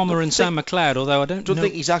 Marcus Palmer and Sam McLeod, although I don't know.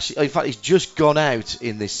 think he's actually. In fact, he's just gone out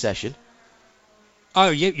in this session. Oh,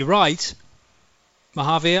 yeah, you're right.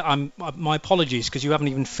 Mahavir, my apologies, because you haven't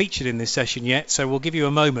even featured in this session yet, so we'll give you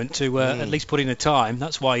a moment to at least put in a time.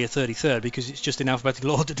 That's why you're 33rd, because it's just in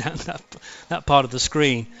alphabetical order down that part of the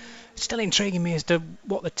screen. It's still intriguing me as to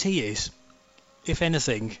what the T is, if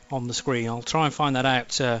anything, on the screen. I'll try and find that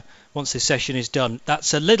out once this session is done.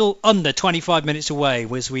 That's a little under 25 minutes away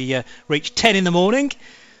as we reach 10 in the morning.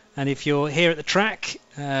 And if you're here at the track,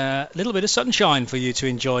 a little bit of sunshine for you to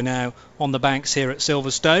enjoy now on the banks here at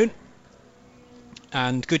Silverstone.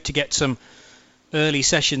 And good to get some early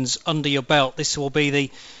sessions under your belt. This will be the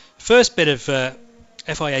first bit of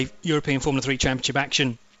FIA European Formula 3 Championship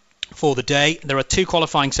action for the day. There are two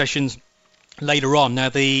qualifying sessions later on. Now,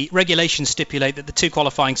 the regulations stipulate that the two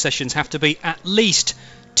qualifying sessions have to be at least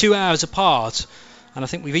 2 hours apart. And I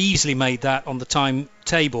think we've easily made that on the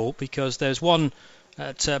timetable, because there's one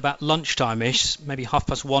at about lunchtime-ish, maybe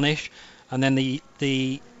 1:30-ish. And then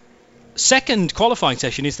the second qualifying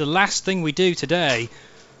session is the last thing we do today,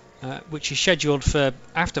 which is scheduled for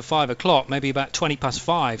after 5 o'clock, maybe about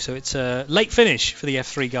 5:20. So it's a late finish for the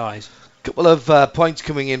F3 guys. Couple of points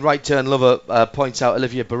coming in. Right Turn Lover points out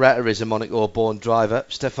Olivier Beretta is a Monaco-born driver.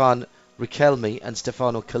 Stefan Riquelme and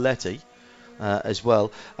Stefano Coletti as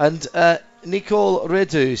well. And Nicole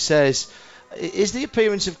Redu says, is the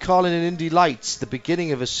appearance of Carlin in Indy Lights the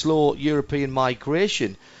beginning of a slow European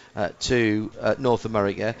migration to North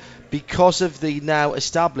America because of the now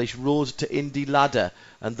established road to Indy ladder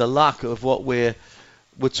and the lack of what we're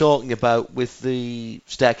talking about with the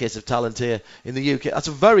staircase of talent here in the UK? That's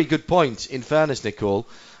a very good point, in fairness, Nicole.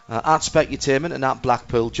 At Specutainment and at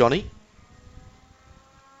Blackpool Johnny.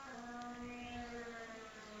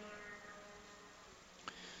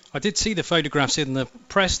 I did see the photographs in the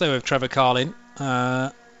press, though, of Trevor Carlin.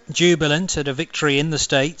 Jubilant at a victory in the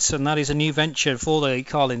States, and that is a new venture for the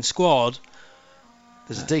Carlin squad.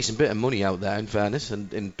 There's a decent bit of money out there, in fairness,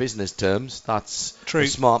 and in business terms. That's true. A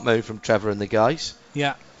smart move from Trevor and the guys.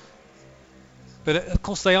 Yeah. But, of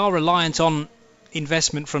course, they are reliant on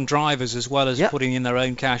investment from drivers as well as putting in their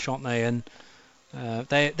own cash, aren't they? And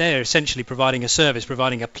they're essentially providing a service,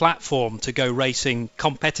 providing a platform to go racing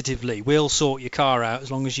competitively. We'll sort your car out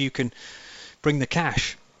as long as you can bring the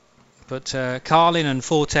cash. But Carlin and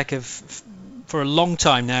Fortec have, for a long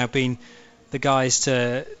time now, been the guys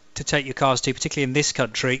to take your cars to, particularly in this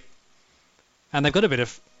country. And they've got a bit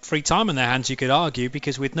of free time on their hands, you could argue,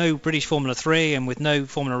 because with no British Formula 3 and with no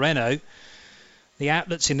Formula Renault, the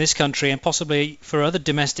outlets in this country and possibly for other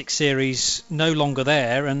domestic series no longer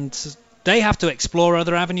there, and they have to explore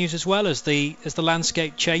other avenues as well as the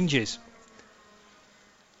landscape changes.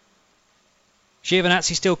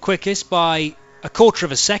 Giovinazzi still quickest by a quarter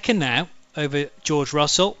of a second now over George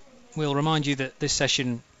Russell. We'll remind you that this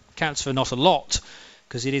session counts for not a lot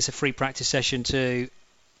because it is a free practice session to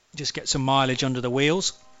just get some mileage under the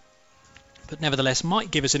wheels, but nevertheless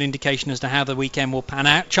might give us an indication as to how the weekend will pan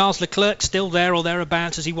out. Charles Leclerc still there or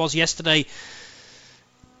thereabouts as he was yesterday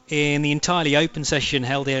in the entirely open session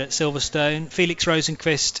held here at Silverstone. Felix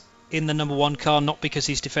Rosenqvist in the number one car, not because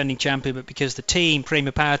he's defending champion, but because the team,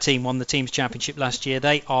 Prima Power Team, won the team's championship last year.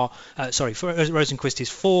 They are, Rosenqvist is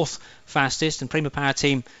fourth fastest, and Prima Power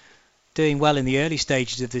Team doing well in the early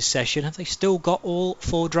stages of this session. Have they still got all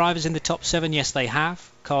 4 drivers in the top 7? Yes, they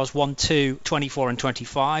have. Cars 1, 2, 24 and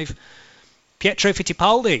 25. Pietro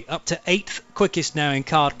Fittipaldi up to 8th quickest now in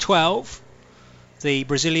car 12. The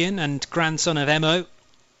Brazilian and grandson of Emo.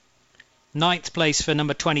 9th place for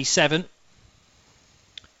number 27.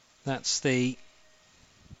 That's the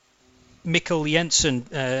Mikkel Jensen,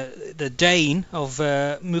 the Dane of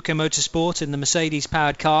Muke Motorsport in the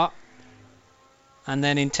Mercedes-powered car. And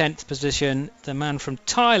then in 10th position, the man from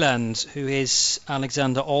Thailand, who is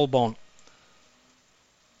Alexander Albon.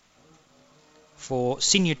 For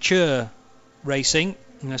Signature Racing.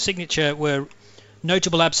 Now, Signature were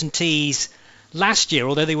notable absentees last year,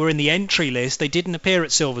 although they were in the entry list. They didn't appear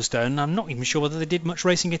at Silverstone. I'm not even sure whether they did much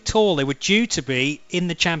racing at all. They were due to be in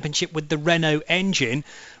the championship with the Renault engine.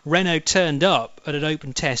 Renault turned up at an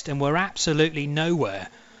open test and were absolutely nowhere.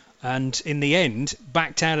 And in the end,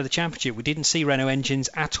 backed out of the championship. We didn't see Renault engines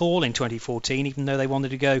at all in 2014, even though they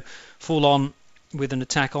wanted to go full on with an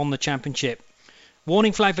attack on the championship.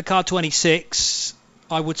 Warning flag for car 26.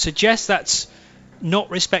 I would suggest that's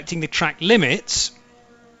not respecting the track limits,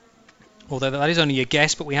 although that is only a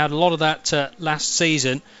guess, but we had a lot of that last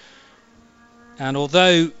season. And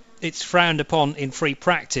although it's frowned upon in free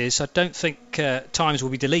practice, I don't think times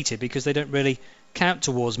will be deleted because they don't really count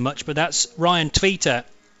towards much. But that's Ryan Tweeter,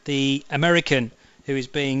 the American, who is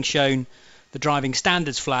being shown the driving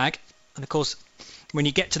standards flag. And of course, when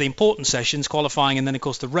you get to the important sessions, qualifying and then of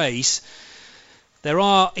course the race, there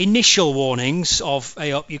are initial warnings of,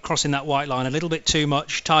 hey up, you're crossing that white line a little bit too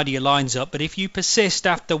much, tidy your lines up. But if you persist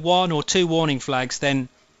after 1 or 2 warning flags, then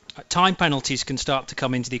time penalties can start to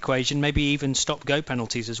come into the equation, maybe even stop-go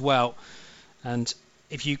penalties as well. And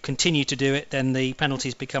if you continue to do it, then the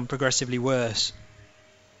penalties become progressively worse.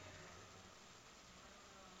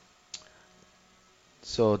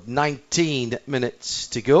 So 19 minutes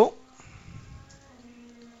to go.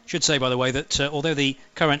 Should say, by the way, that although the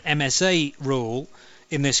current MSA rule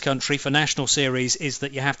in this country for National Series is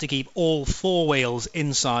that you have to keep all 4 wheels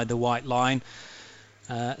inside the white line,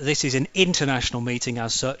 this is an international meeting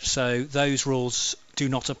as such, so those rules do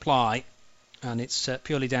not apply, and it's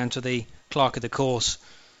purely down to the clerk of the course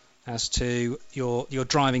as to your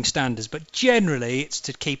driving standards. But generally, it's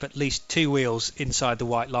to keep at least 2 wheels inside the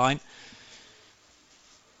white line.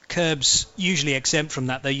 Curbs usually exempt from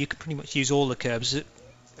that, though. You can pretty much use all the curbs.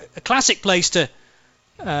 A classic place to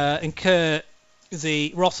incur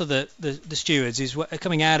the wrath of the stewards is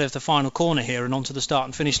coming out of the final corner here and onto the start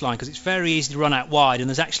and finish line, because it's very easy to run out wide, and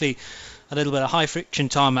there's actually a little bit of high friction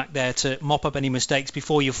tarmac there to mop up any mistakes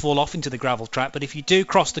before you fall off into the gravel trap. But if you do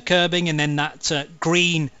cross the curbing and then that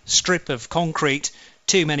green strip of concrete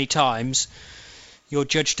too many times, you're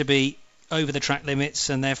judged to be over the track limits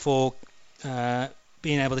and therefore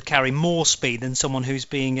being able to carry more speed than someone who's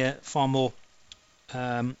being far more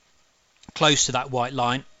close to that white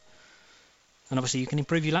line. And obviously you can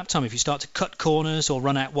improve your lap time if you start to cut corners or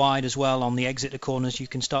run out wide as well on the exit of corners. You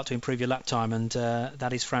can start to improve your lap time, and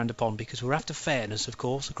that is frowned upon because we're after fairness, of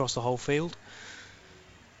course, across the whole field.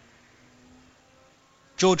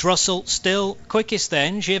 George Russell still quickest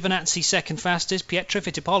then. Giovinazzi second fastest. Pietro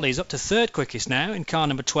Fittipaldi is up to 3rd quickest now in car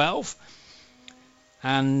number 12.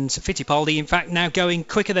 And Fittipaldi, in fact, now going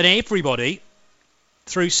quicker than everybody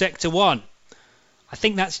through Sector 1. I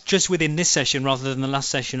think that's just within this session rather than the last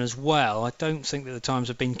session as well. I don't think that the times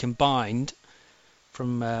have been combined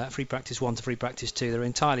from free practice 1 to free practice 2. They're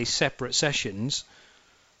entirely separate sessions.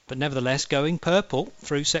 But nevertheless, going purple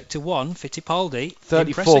through Sector 1, Fittipaldi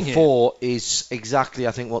 34.4 is exactly,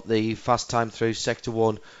 I think, what the fast time through Sector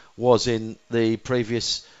 1 was in the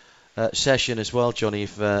previous session as well, Johnny,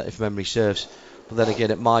 if memory serves. But then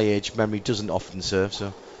again, at my age, memory doesn't often serve,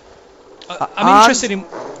 so... I'm interested in...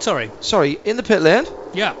 Sorry, in the pit lane?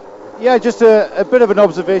 Yeah. Yeah, just a bit of an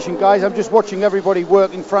observation, guys. I'm just watching everybody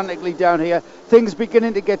working frantically down here. Things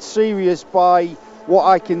beginning to get serious by what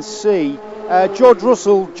I can see. George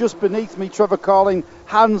Russell just beneath me, Trevor Carling,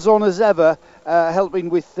 hands-on as ever, helping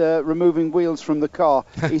with removing wheels from the car.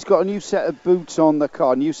 He's got a new set of boots on the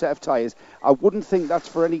car, new set of tyres. I wouldn't think that's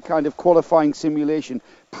for any kind of qualifying simulation.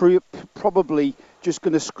 Probably just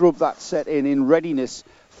going to scrub that set in readiness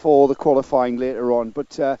for the qualifying later on.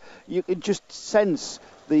 But you can just sense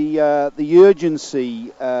the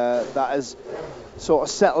urgency that has sort of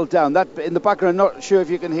settled down. That in the background, I'm not sure if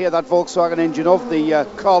you can hear that Volkswagen engine of the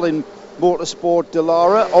Carlin Motorsport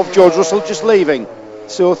Dallara of George Russell just leaving.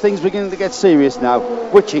 So things beginning to get serious now.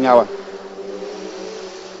 Witching hour.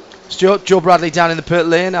 Joe Bradley down in the pit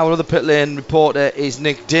lane. Our other pit lane reporter is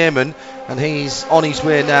Nick Damon, and he's on his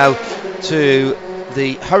way now to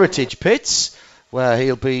the Heritage pits. where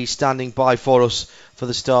he'll be standing by for us for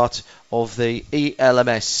the start of the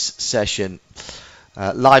ELMS session.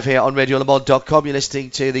 Live here on RadioLeMans.com, you're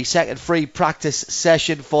listening to the second free practice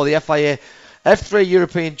session for the FIA F3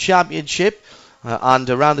 European Championship, and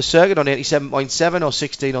around the circuit on 87.7 or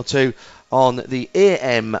 1602 on the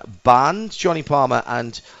AM band. Johnny Palmer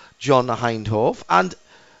and John Hindhoff.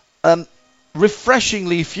 And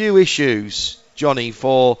refreshingly few issues, Johnny,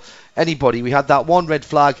 for anybody. We had that one red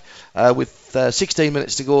flag with 16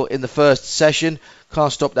 minutes to go in the first session. Car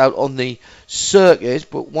stopped out on the circuit,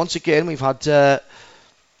 but once again we've had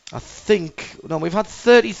we've had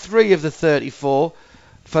 33 of the 34.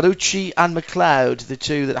 Ferrucci and McLeod, the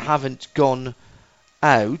two that haven't gone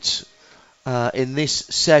out in this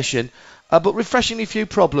session. But refreshingly few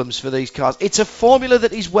problems for these cars. It's a formula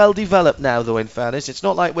that is well developed now, though, in fairness. It's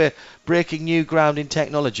not like we're breaking new ground in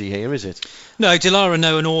technology here, is it? No, Dallara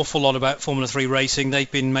know an awful lot about Formula 3 racing. They've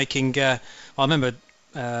been making... I remember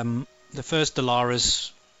the first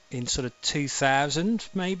Dallaras in sort of 2000,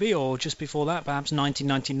 maybe, or just before that, perhaps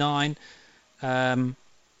 1999.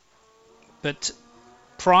 But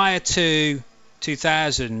prior to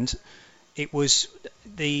 2000, it was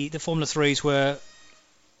the Formula 3s were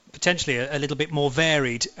potentially a little bit more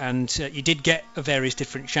varied, and you did get various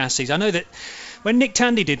different chassis. I know that when Nick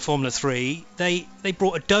Tandy did Formula 3, they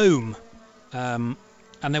brought a dome, and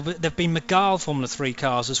there've been Megale Formula 3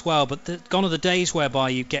 cars as well, but gone are the days whereby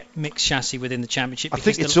you get mixed chassis within the championship. I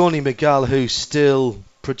think it's only Megale who still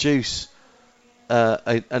produce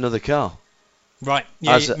another car. Right,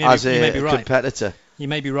 yeah, as a right. competitor. You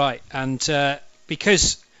may be right, and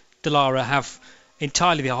because Dallara have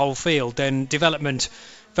entirely the whole field, then development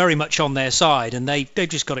very much on their side, and they've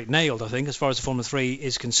just got it nailed, I think, as far as the Formula 3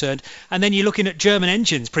 is concerned. And then you're looking at German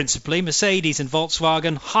engines principally, Mercedes and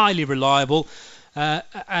Volkswagen, highly reliable,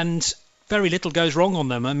 and very little goes wrong on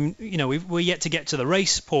them. And we're yet to get to the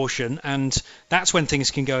race portion, and that's when things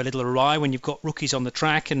can go a little awry, when you've got rookies on the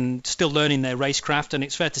track and still learning their racecraft. And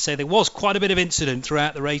it's fair to say there was quite a bit of incident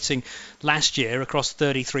throughout the racing last year across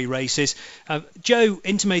 33 races. Joe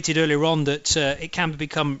intimated earlier on that it can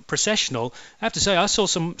become processional. I have to say I saw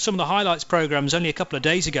some of the highlights programs only a couple of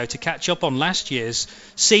days ago to catch up on last year's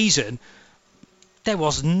season. There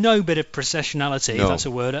was no bit of processionality, if that's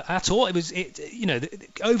a word, at all. The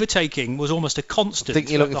overtaking was almost a constant. I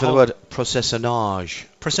think you're looking for the word processionage.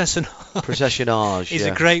 Processionage is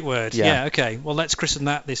a great word. Yeah. Okay. Well, let's christen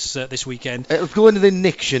that this weekend. It'll go into the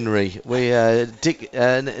dictionary.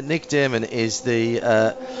 Nick Damon is the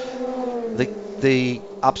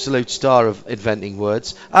absolute star of inventing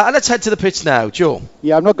words. Let's head to the pits now, Joe.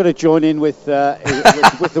 Yeah, I'm not going to join in with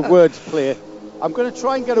the words play. I'm going to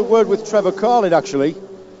try and get a word with Trevor Carlin, actually.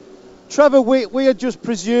 Trevor, we are just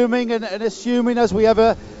presuming and assuming, as we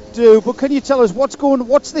ever do, but can you tell us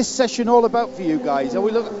what's this session all about for you guys?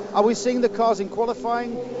 Are we seeing the cars in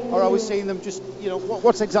qualifying, or are we seeing them just,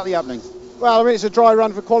 what's exactly happening? Well, it's a dry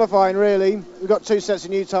run for qualifying, really. We've got 2 sets of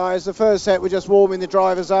new tyres. The first set, we're just warming the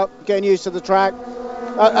drivers up, getting used to the track.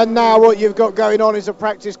 And now what you've got going on is a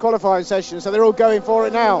practice qualifying session, so they're all going for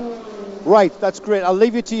it now. Right, that's great. I'll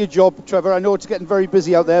leave you to your job, Trevor. I know it's getting very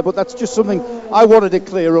busy out there, but that's just something I wanted to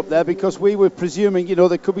clear up there, because we were presuming,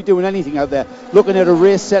 they could be doing anything out there, looking at a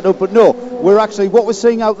race setup. But no, what we're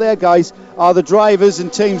seeing out there, guys, are the drivers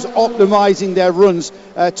and teams optimising their runs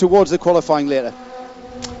towards the qualifying later.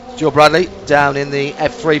 Joe Bradley down in the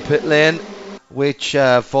F3 pit lane, which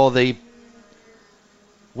for the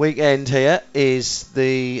weekend here is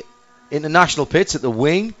the international pits at the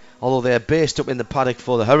wing, although they're based up in the paddock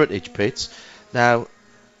for the heritage pits. Now,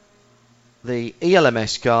 the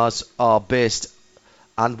ELMS cars are based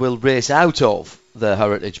and will race out of the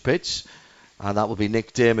heritage pits, and that will be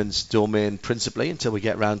Nick Damon's domain principally until we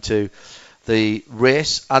get round to the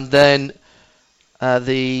race. And then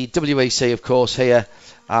the WEC, of course, here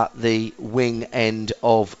at the wing end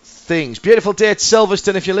of things. Beautiful day at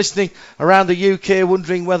Silverstone. If you're listening around the UK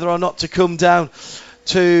wondering whether or not to come down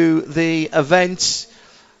to the event,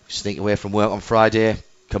 sneak away from work on Friday,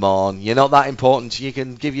 come on, you're not that important. You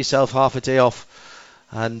can give yourself half a day off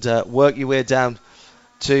and work your way down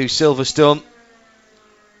to Silverstone.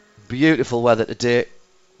 Beautiful weather today,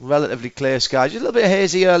 relatively clear skies, just a little bit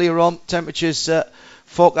hazy earlier on. Temperatures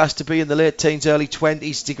forecast to be in the late teens, early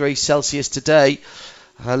 20s degrees Celsius today.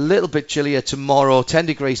 A little bit chillier tomorrow, 10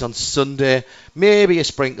 degrees on Sunday, maybe a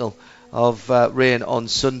sprinkle of rain on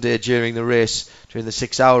Sunday during the race, during the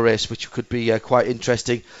 6-hour race, which could be quite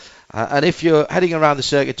interesting. And if you're heading around the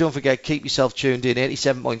circuit, don't forget, keep yourself tuned in,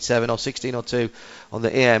 87.7 or 1602 on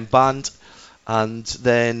the AM band. And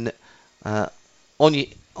then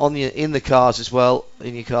in the cars as well,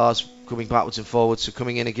 in your cars, coming backwards and forwards. So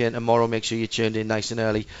coming in again tomorrow, make sure you're tuned in nice and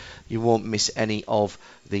early. You won't miss any of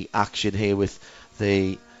the action here with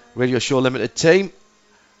the Radio Show Limited team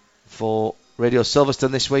for Radio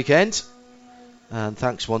Silverstone this weekend. And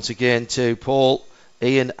thanks once again to Paul,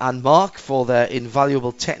 Ian and Mark for their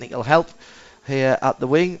invaluable technical help here at the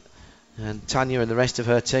wing, and Tanya and the rest of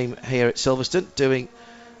her team here at Silverstone doing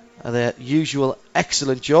their usual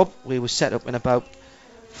excellent job. We were set up in about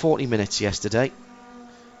 40 minutes yesterday,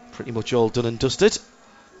 pretty much all done and dusted.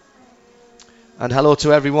 And hello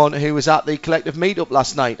to everyone who was at the collective meetup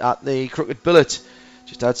last night at the Crooked Billet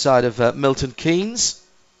just outside of Milton Keynes.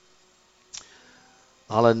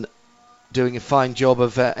 Alan doing a fine job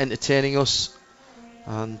of entertaining us,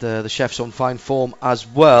 and the chef's on fine form as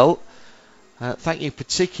well. Thank you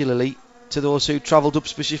particularly to those who travelled up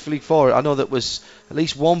specifically for it. I know that was at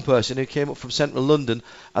least one person who came up from central London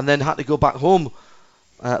and then had to go back home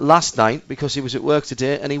last night because he was at work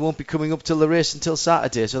today, and he won't be coming up till the race until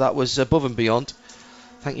Saturday, so that was above and beyond.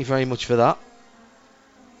 Thank you very much for that.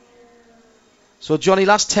 So Johnny,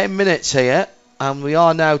 last 10 minutes here, and we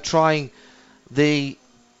are now trying the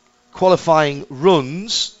qualifying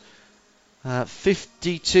runs.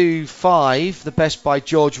 52.5, the best by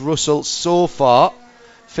George Russell so far.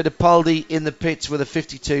 Fittipaldi in the pits with a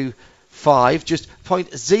 52.5, just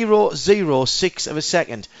 0.006 of a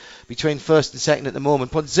second between first and second at the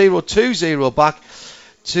moment. 0.020 back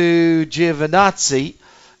to Giovinazzi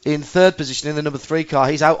in third position in the number 3 car.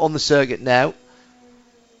 He's out on the circuit now.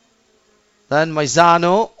 Then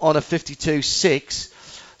Maizano on a 52.6.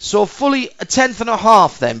 So fully a tenth and a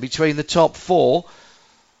half then between the top 4.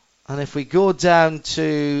 And if we go down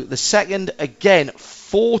to the second, again,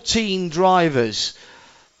 14 drivers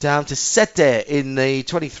down to Sette in the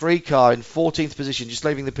 23 car in 14th position, just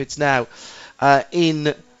leaving the pits now.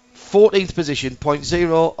 In 14th position,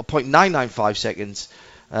 0.995 seconds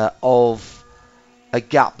of a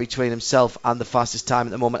gap between himself and the fastest time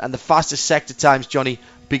at the moment. And the fastest sector times, Johnny,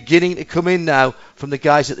 beginning to come in now from the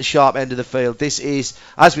guys at the sharp end of the field. This is,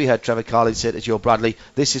 as we heard Trevor Carlin say to Joe Bradley,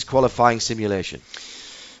 this is qualifying simulation.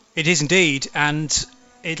 It is indeed, and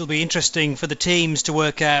it'll be interesting for the teams to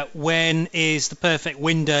work out when is the perfect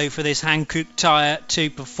window for this Hankook tyre to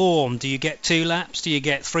perform. Do you get 2 laps? Do you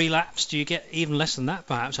get 3 laps? Do you get even less than that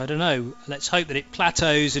perhaps? I don't know. Let's hope that it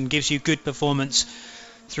plateaus and gives you good performance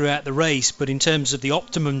throughout the race. But in terms of the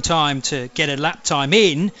optimum time to get a lap time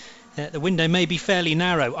in, the window may be fairly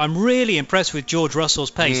narrow. I'm really impressed with George Russell's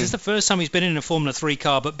pace. This is the first time he's been in a Formula 3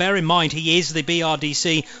 car, but bear in mind he is the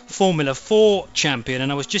BRDC Formula 4 champion,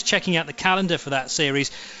 and I was just checking out the calendar for that series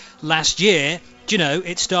last year. Do you know,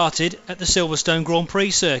 it started at the Silverstone Grand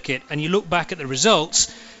Prix circuit, and you look back at the results,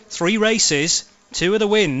 3 races, 2 of the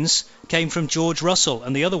wins came from George Russell,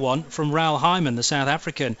 and the other one from Raoul Hyman, the South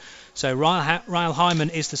African. So Raoul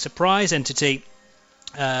Hyman is the surprise entity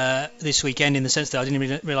this weekend, in the sense that I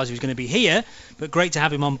didn't realise he was going to be here, but great to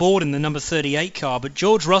have him on board in the number 38 car. But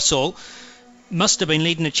George Russell must have been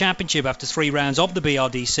leading the championship after 3 rounds of the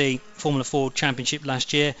BRDC Formula 4 Championship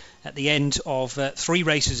last year at the end of 3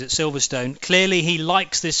 races at Silverstone. Clearly he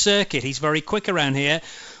likes this circuit. He's very quick around here,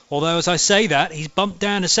 although as I say that, he's bumped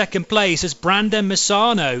down to second place as Brandon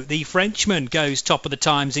Misano, the Frenchman, goes top of the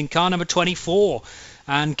times in car number 24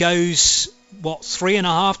 and goes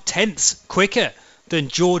 3.5 tenths quicker than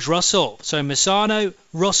George Russell. So Misano,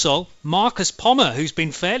 Russell, Marcus Pommer, who's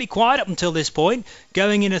been fairly quiet up until this point,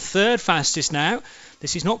 going in a third fastest now.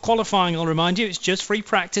 This is not qualifying, I'll remind you, it's just free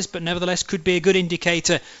practice, but nevertheless could be a good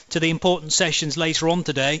indicator to the important sessions later on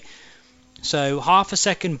today. So half a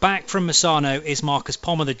second back from Misano is Marcus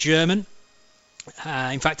Pommer, the German.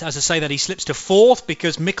 In fact, as I say that, he slips to 4th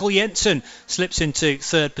because Mikkel Jensen slips into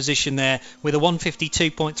 3rd position there with a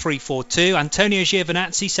 152.342. Antonio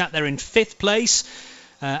Giovinazzi sat there in 5th place.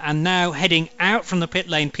 And now heading out from the pit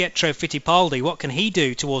lane, Pietro Fittipaldi. What can he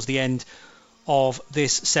do towards the end of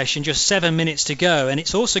this session? Just 7 minutes to go. And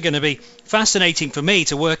it's also going to be fascinating for me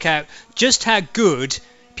to work out just how good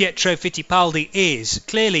Pietro Fittipaldi is.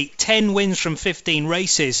 Clearly, 10 wins from 15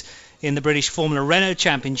 races in the British Formula Renault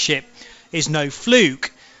Championship is no fluke,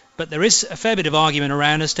 but there is a fair bit of argument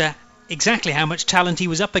around as to exactly how much talent he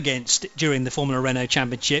was up against during the Formula Renault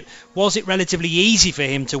Championship. Was it relatively easy for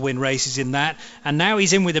him to win races in that? And now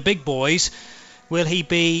he's in with the big boys. Will he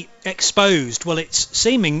be exposed? Well, it's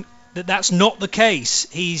seeming that that's not the case.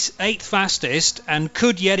 He's 8th fastest and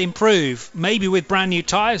could yet improve, maybe with brand new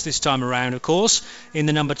tyres this time around, of course, in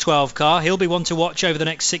the number 12 car. He'll be one to watch over the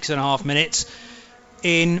next 6.5 minutes.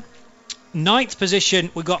 In 9th position,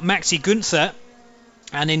 we've got Maxi Günther,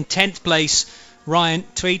 and in 10th place, Ryan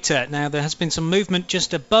Tweeter. Now, there has been some movement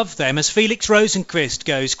just above them as Felix Rosenqvist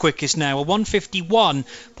goes quickest now, a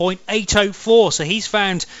 151.804. So he's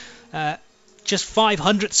found just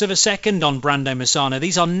 0.05 of a second on Brando Massano.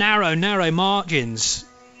 These are narrow margins.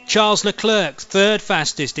 Charles Leclerc, third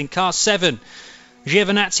fastest in car 7.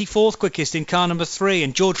 Giovinazzi, fourth quickest in car number 3.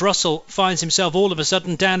 And George Russell finds himself all of a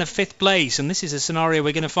sudden down at 5th place. And this is a scenario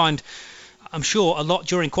we're going to find, I'm sure, a lot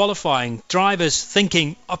during qualifying. Drivers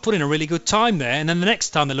thinking, I've put in a really good time there, and then the next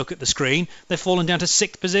time they look at the screen, they've fallen down to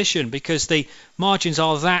 6th position because the margins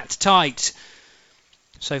are that tight.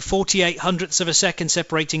 So 0.48 of a second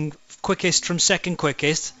separating quickest from second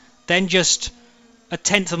quickest, then just a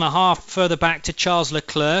 0.5 further back to Charles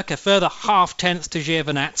Leclerc, a further 0.5 tenth to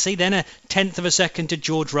Giovinazzi, then a 0.1 of a second to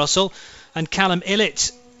George Russell, and Callum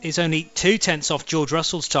Ilott is only 2 tenths off George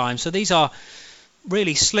Russell's time. So these are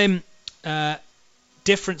really slim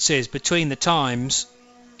differences between the times,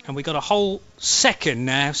 and we've got a whole second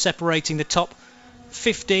now separating the top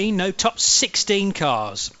 16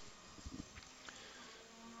 cars.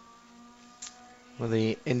 Well,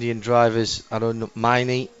 the Indian drivers, Arun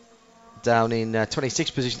Maini down in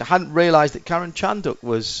 26th position. I hadn't realised that Karan Chanduk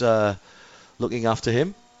was looking after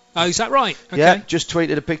him. Oh, is that right? Okay. Yeah, just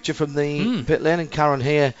tweeted a picture from the pit lane, and Karan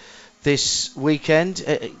here this weekend.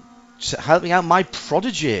 Helping out my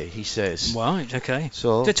prodigy, he says. Right, okay.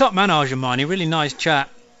 So the top man, Arjun Maini, really nice chap.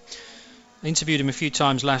 I interviewed him a few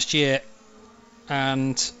times last year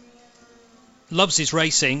and loves his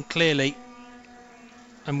racing, clearly,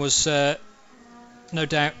 and was no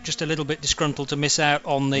doubt just a little bit disgruntled to miss out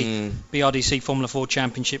on the BRDC Formula 4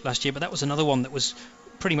 Championship last year, but that was another one that was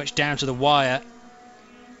pretty much down to the wire.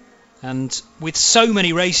 And with so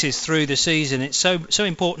many races through the season, it's so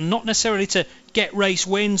important not necessarily to get race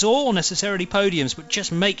wins or necessarily podiums, but just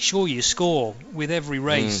make sure you score with every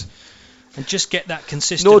race and just get that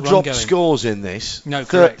consistent run going. No dropped scores in this. No,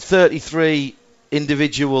 correct. 33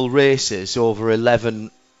 individual races over 11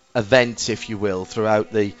 events, if you will,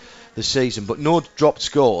 throughout the season, but no dropped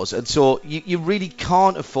scores. And so you really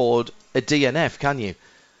can't afford a DNF, can you?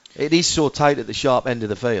 It is so tight at the sharp end of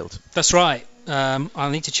the field. That's right.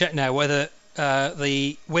 I'll need to check now whether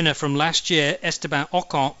the winner from last year, Esteban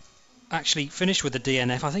Ocon, actually finished with the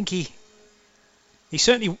DNF. I think he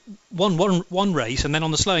certainly won one race, and then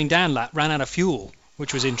on the slowing down lap ran out of fuel,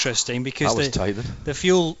 which was interesting because the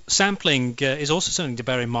fuel sampling is also something to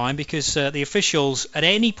bear in mind, because the officials at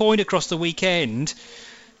any point across the weekend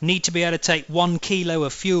need to be able to take 1 kilo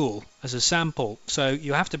of fuel as a sample. So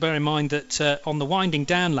you have to bear in mind that on the winding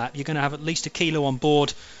down lap you're going to have at least 1 kilo on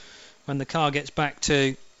board when the car gets back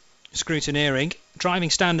to scrutineering. Driving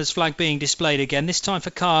standards flag being displayed again, this time for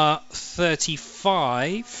car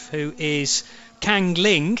 35, who is Kang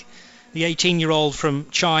Ling, the 18-year-old from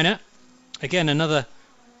China. Again, another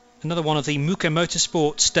one of the Muka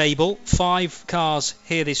Motorsport stable. 5 cars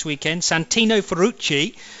here this weekend. Santino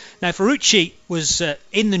Ferrucci. Now, Ferrucci was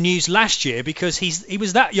in the news last year because he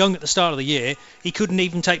was that young at the start of the year, he couldn't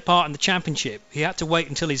even take part in the championship. He had to wait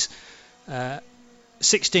until his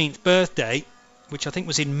 16th birthday, which I think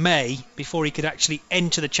was in May, before he could actually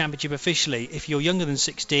enter the championship officially. If you're younger than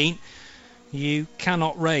 16, you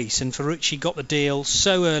cannot race, and Ferrucci got the deal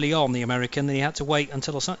so early on, the American, that he had to wait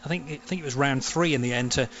until I think it was round 3 in the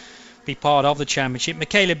end to be part of the championship.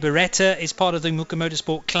 Michele Beretta is part of the Muka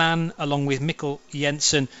Motorsport clan, along with Mikkel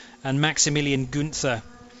Jensen and Maximilian Günther.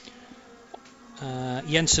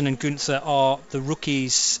 Jensen and Günther are the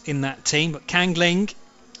rookies in that team, but Kang Ling,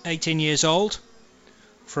 18 years old,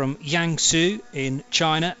 from Jiangsu in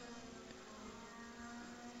China,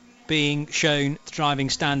 being shown the driving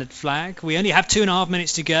standard flag. We only have 2.5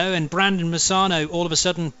 minutes to go, and Brandon Massano all of a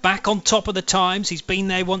sudden back on top of the times. He's been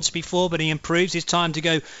there once before, but he improves his time to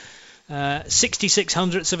go 66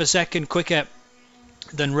 hundredths of a second quicker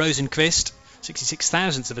than Rosenqvist. 66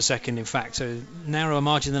 thousandths of a second, in fact, so narrower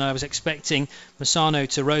margin than I was expecting. Massano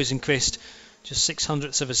to Rosenqvist, just 6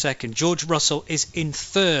 hundredths of a second. George Russell is in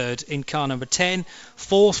third in car number 10.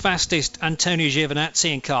 Fourth fastest, Antonio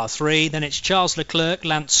Giovinazzi in car 3. Then it's Charles Leclerc,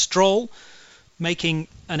 Lance Stroll making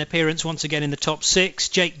an appearance once again in the top 6.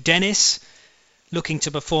 Jake Dennis looking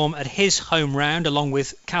to perform at his home round, along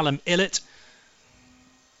with Callum Ilott.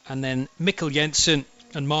 And then Mikkel Jensen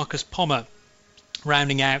and Marcus Pommer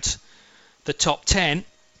rounding out the top 10.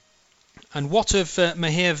 And what of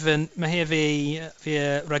Mahavi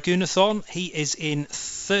Raghunathan? He is in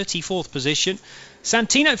 34th position.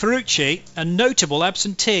 Santino Ferrucci, a notable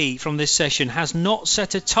absentee from this session, has not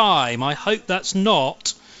set a time. I hope that's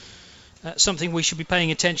not something we should be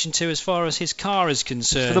paying attention to as far as his car is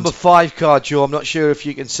concerned. It's the number 5 car, Joe. I'm not sure if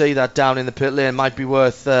you can see that down in the pit lane. Might be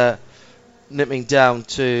worth nipping down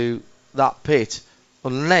to that pit,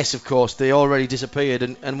 unless, of course, they already disappeared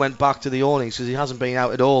and went back to the awnings, because he hasn't been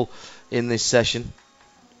out at all in this session.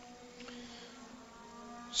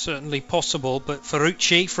 Certainly possible, but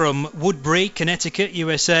Ferrucci from Woodbury, Connecticut,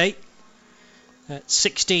 USA, at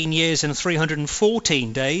 16 years and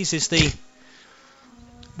 314 days, is the,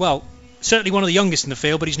 well, certainly one of the youngest in the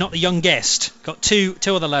field, but he's not the youngest. Got two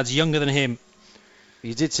other lads younger than him.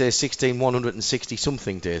 You did say 16, 160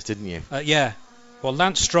 something days, didn't you? Yeah. Well,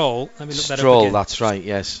 Lance Stroll, let me look that up Stroll, again. that's right,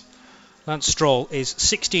 yes. Lance Stroll is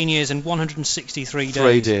 16 years and 163 days.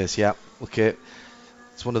 3 days, yeah. Okay.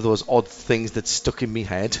 It's one of those odd things that's stuck in me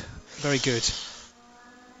head. Very good.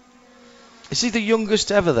 Is he the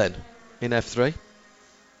youngest ever then in F3?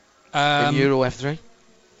 In Euro F3?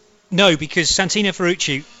 No, because Santino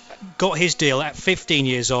Ferrucci got his deal at 15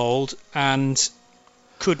 years old and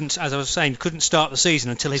couldn't, as I was saying, couldn't start the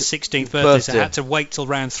season until his 16th birthday. So had to wait till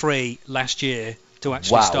round 3 last year to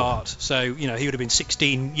actually start. So, he would have been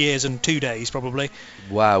 16 years and 2 days probably.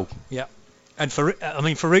 Wow. Yeah. And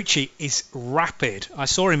Ferrucci is rapid. I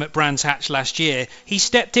saw him at Brands Hatch last year. He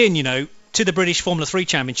stepped in, to the British Formula 3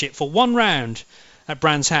 Championship for one round at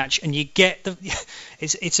Brands Hatch, and you get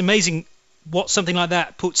it's amazing what something like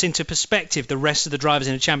that puts into perspective the rest of the drivers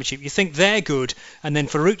in the championship. You think they're good, and then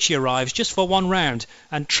Ferrucci arrives just for one round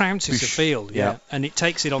and trounces the field, and it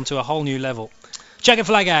takes it onto a whole new level. Checker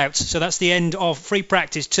flag out, so that's the end of free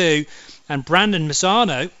practice 2, and Brandon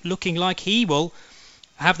Massano looking like he will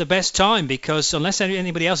have the best time, because unless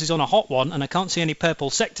anybody else is on a hot one, and I can't see any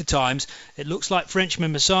purple sector times, it looks like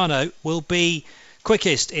Frenchman Massano will be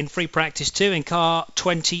quickest in free practice 2 in car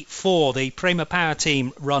 24, the Prema Power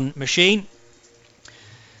Team run machine.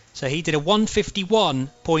 So he did a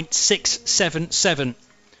 151.677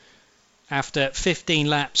 after 15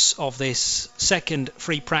 laps of this second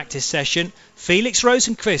free practice session. Felix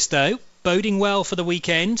Rosenqvist, though, boding well for the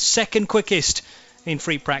weekend, second quickest in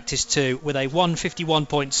free practice 2 with a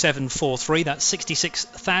 151.743. That's 66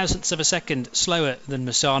 thousandths of a second slower than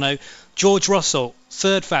Massano. George Russell,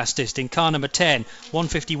 third fastest in car number 10,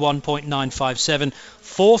 151.957.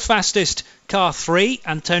 Fourth fastest, car 3,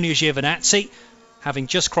 Antonio Giovinazzi, having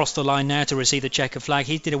just crossed the line now to receive the checker flag.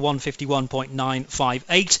 He did a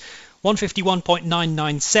 151.958.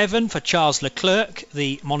 151.997 for Charles Leclerc,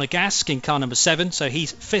 the Monegasque, in car number 7, so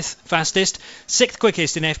he's fifth fastest. Sixth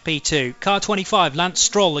quickest in FP2, car 25, Lance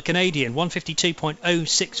Stroll, the Canadian,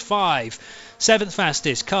 152.065. Seventh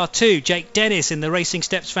fastest, car 2, Jake Dennis in the Racing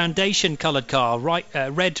Steps Foundation coloured car,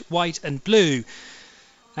 red, white and blue,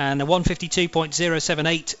 and a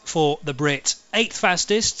 152.078 for the Brit. Eighth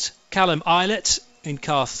fastest, Callum Eilert in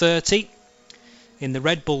car 30. In the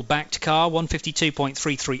Red Bull backed car,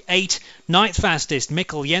 152.338. Ninth fastest,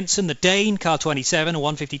 Mikkel Jensen, the Dane, car 27,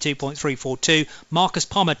 152.342. Marcus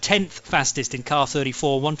Pommer, 10th fastest in car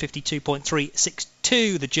 34,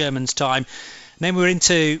 152.362, the German's time. And then we're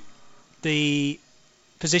into the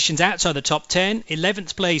positions outside the top 10.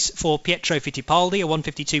 11th place for Pietro Fittipaldi, a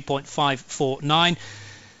 152.549.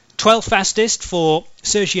 12th fastest for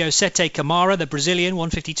Sergio Sete Camara, the Brazilian,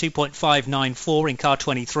 152.594 in car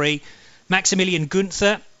 23. Maximilian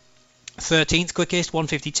Günther, 13th quickest,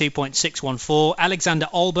 152.614. Alexander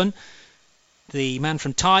Albon, the man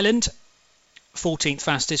from Thailand, 14th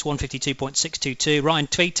fastest, 152.622. Ryan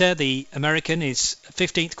Tweeter, the American, is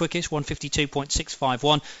 15th quickest,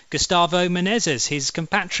 152.651. Gustavo Menezes, his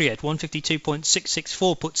compatriot,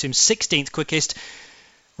 152.664, puts him 16th quickest.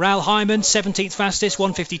 Raul Hyman, 17th fastest,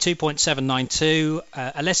 152.792.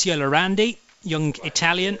 Alessio Lorandi, young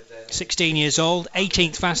Italian, 16 years old,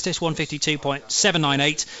 18th fastest,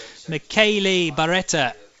 152.798. Michele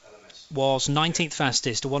Barretta was 19th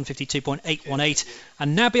fastest, 152.818.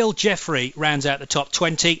 And Nabil Jeffrey rounds out the top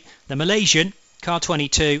 20, the Malaysian, car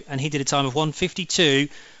 22, and he did a time of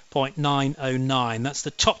 152.909. That's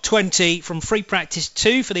the top 20 from free practice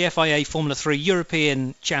 2 for the FIA Formula 3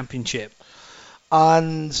 European Championship.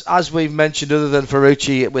 And as we've mentioned, other than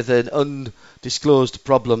Ferrucci with an undisclosed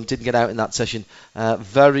problem, didn't get out in that session,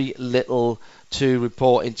 very little to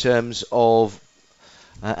report in terms of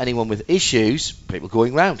anyone with issues, people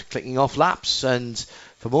going round, clicking off laps, and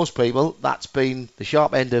for most people that's been the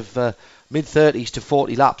sharp end of mid-30s to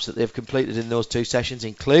 40 laps that they've completed in those 2 sessions,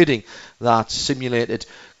 including that simulated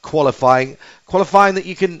qualifying that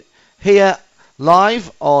you can hear live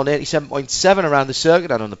on 87.7 around the circuit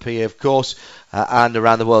and on the PA, of course, and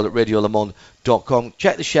around the world at radiolemans.com.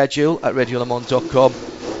 Check the schedule at radiolemans.com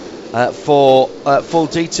for full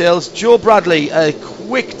details. Joe Bradley, a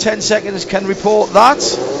quick 10 seconds can report that.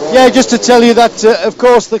 Yeah, just to tell you that, of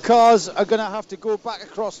course, the cars are going to have to go back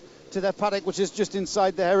across to their paddock, which is just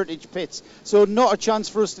inside the heritage pits. So not a chance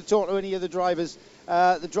for us to talk to any of the drivers.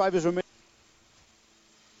 The drivers remain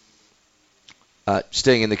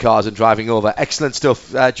staying in the cars and driving over. Excellent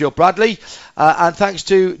stuff, Joe Bradley. And thanks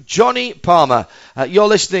to Johnny Palmer. You're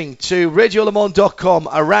listening to RadioLeMans.com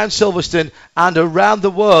around Silverstone and around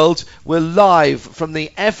the world. We're live from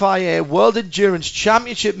the FIA World Endurance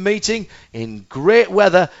Championship meeting in great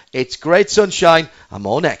weather. It's great sunshine. And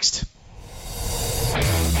more next.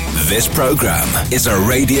 This program is a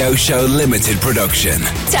Radio Show Limited production.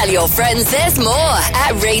 Tell your friends there's more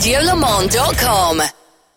at RadioLeMans.com.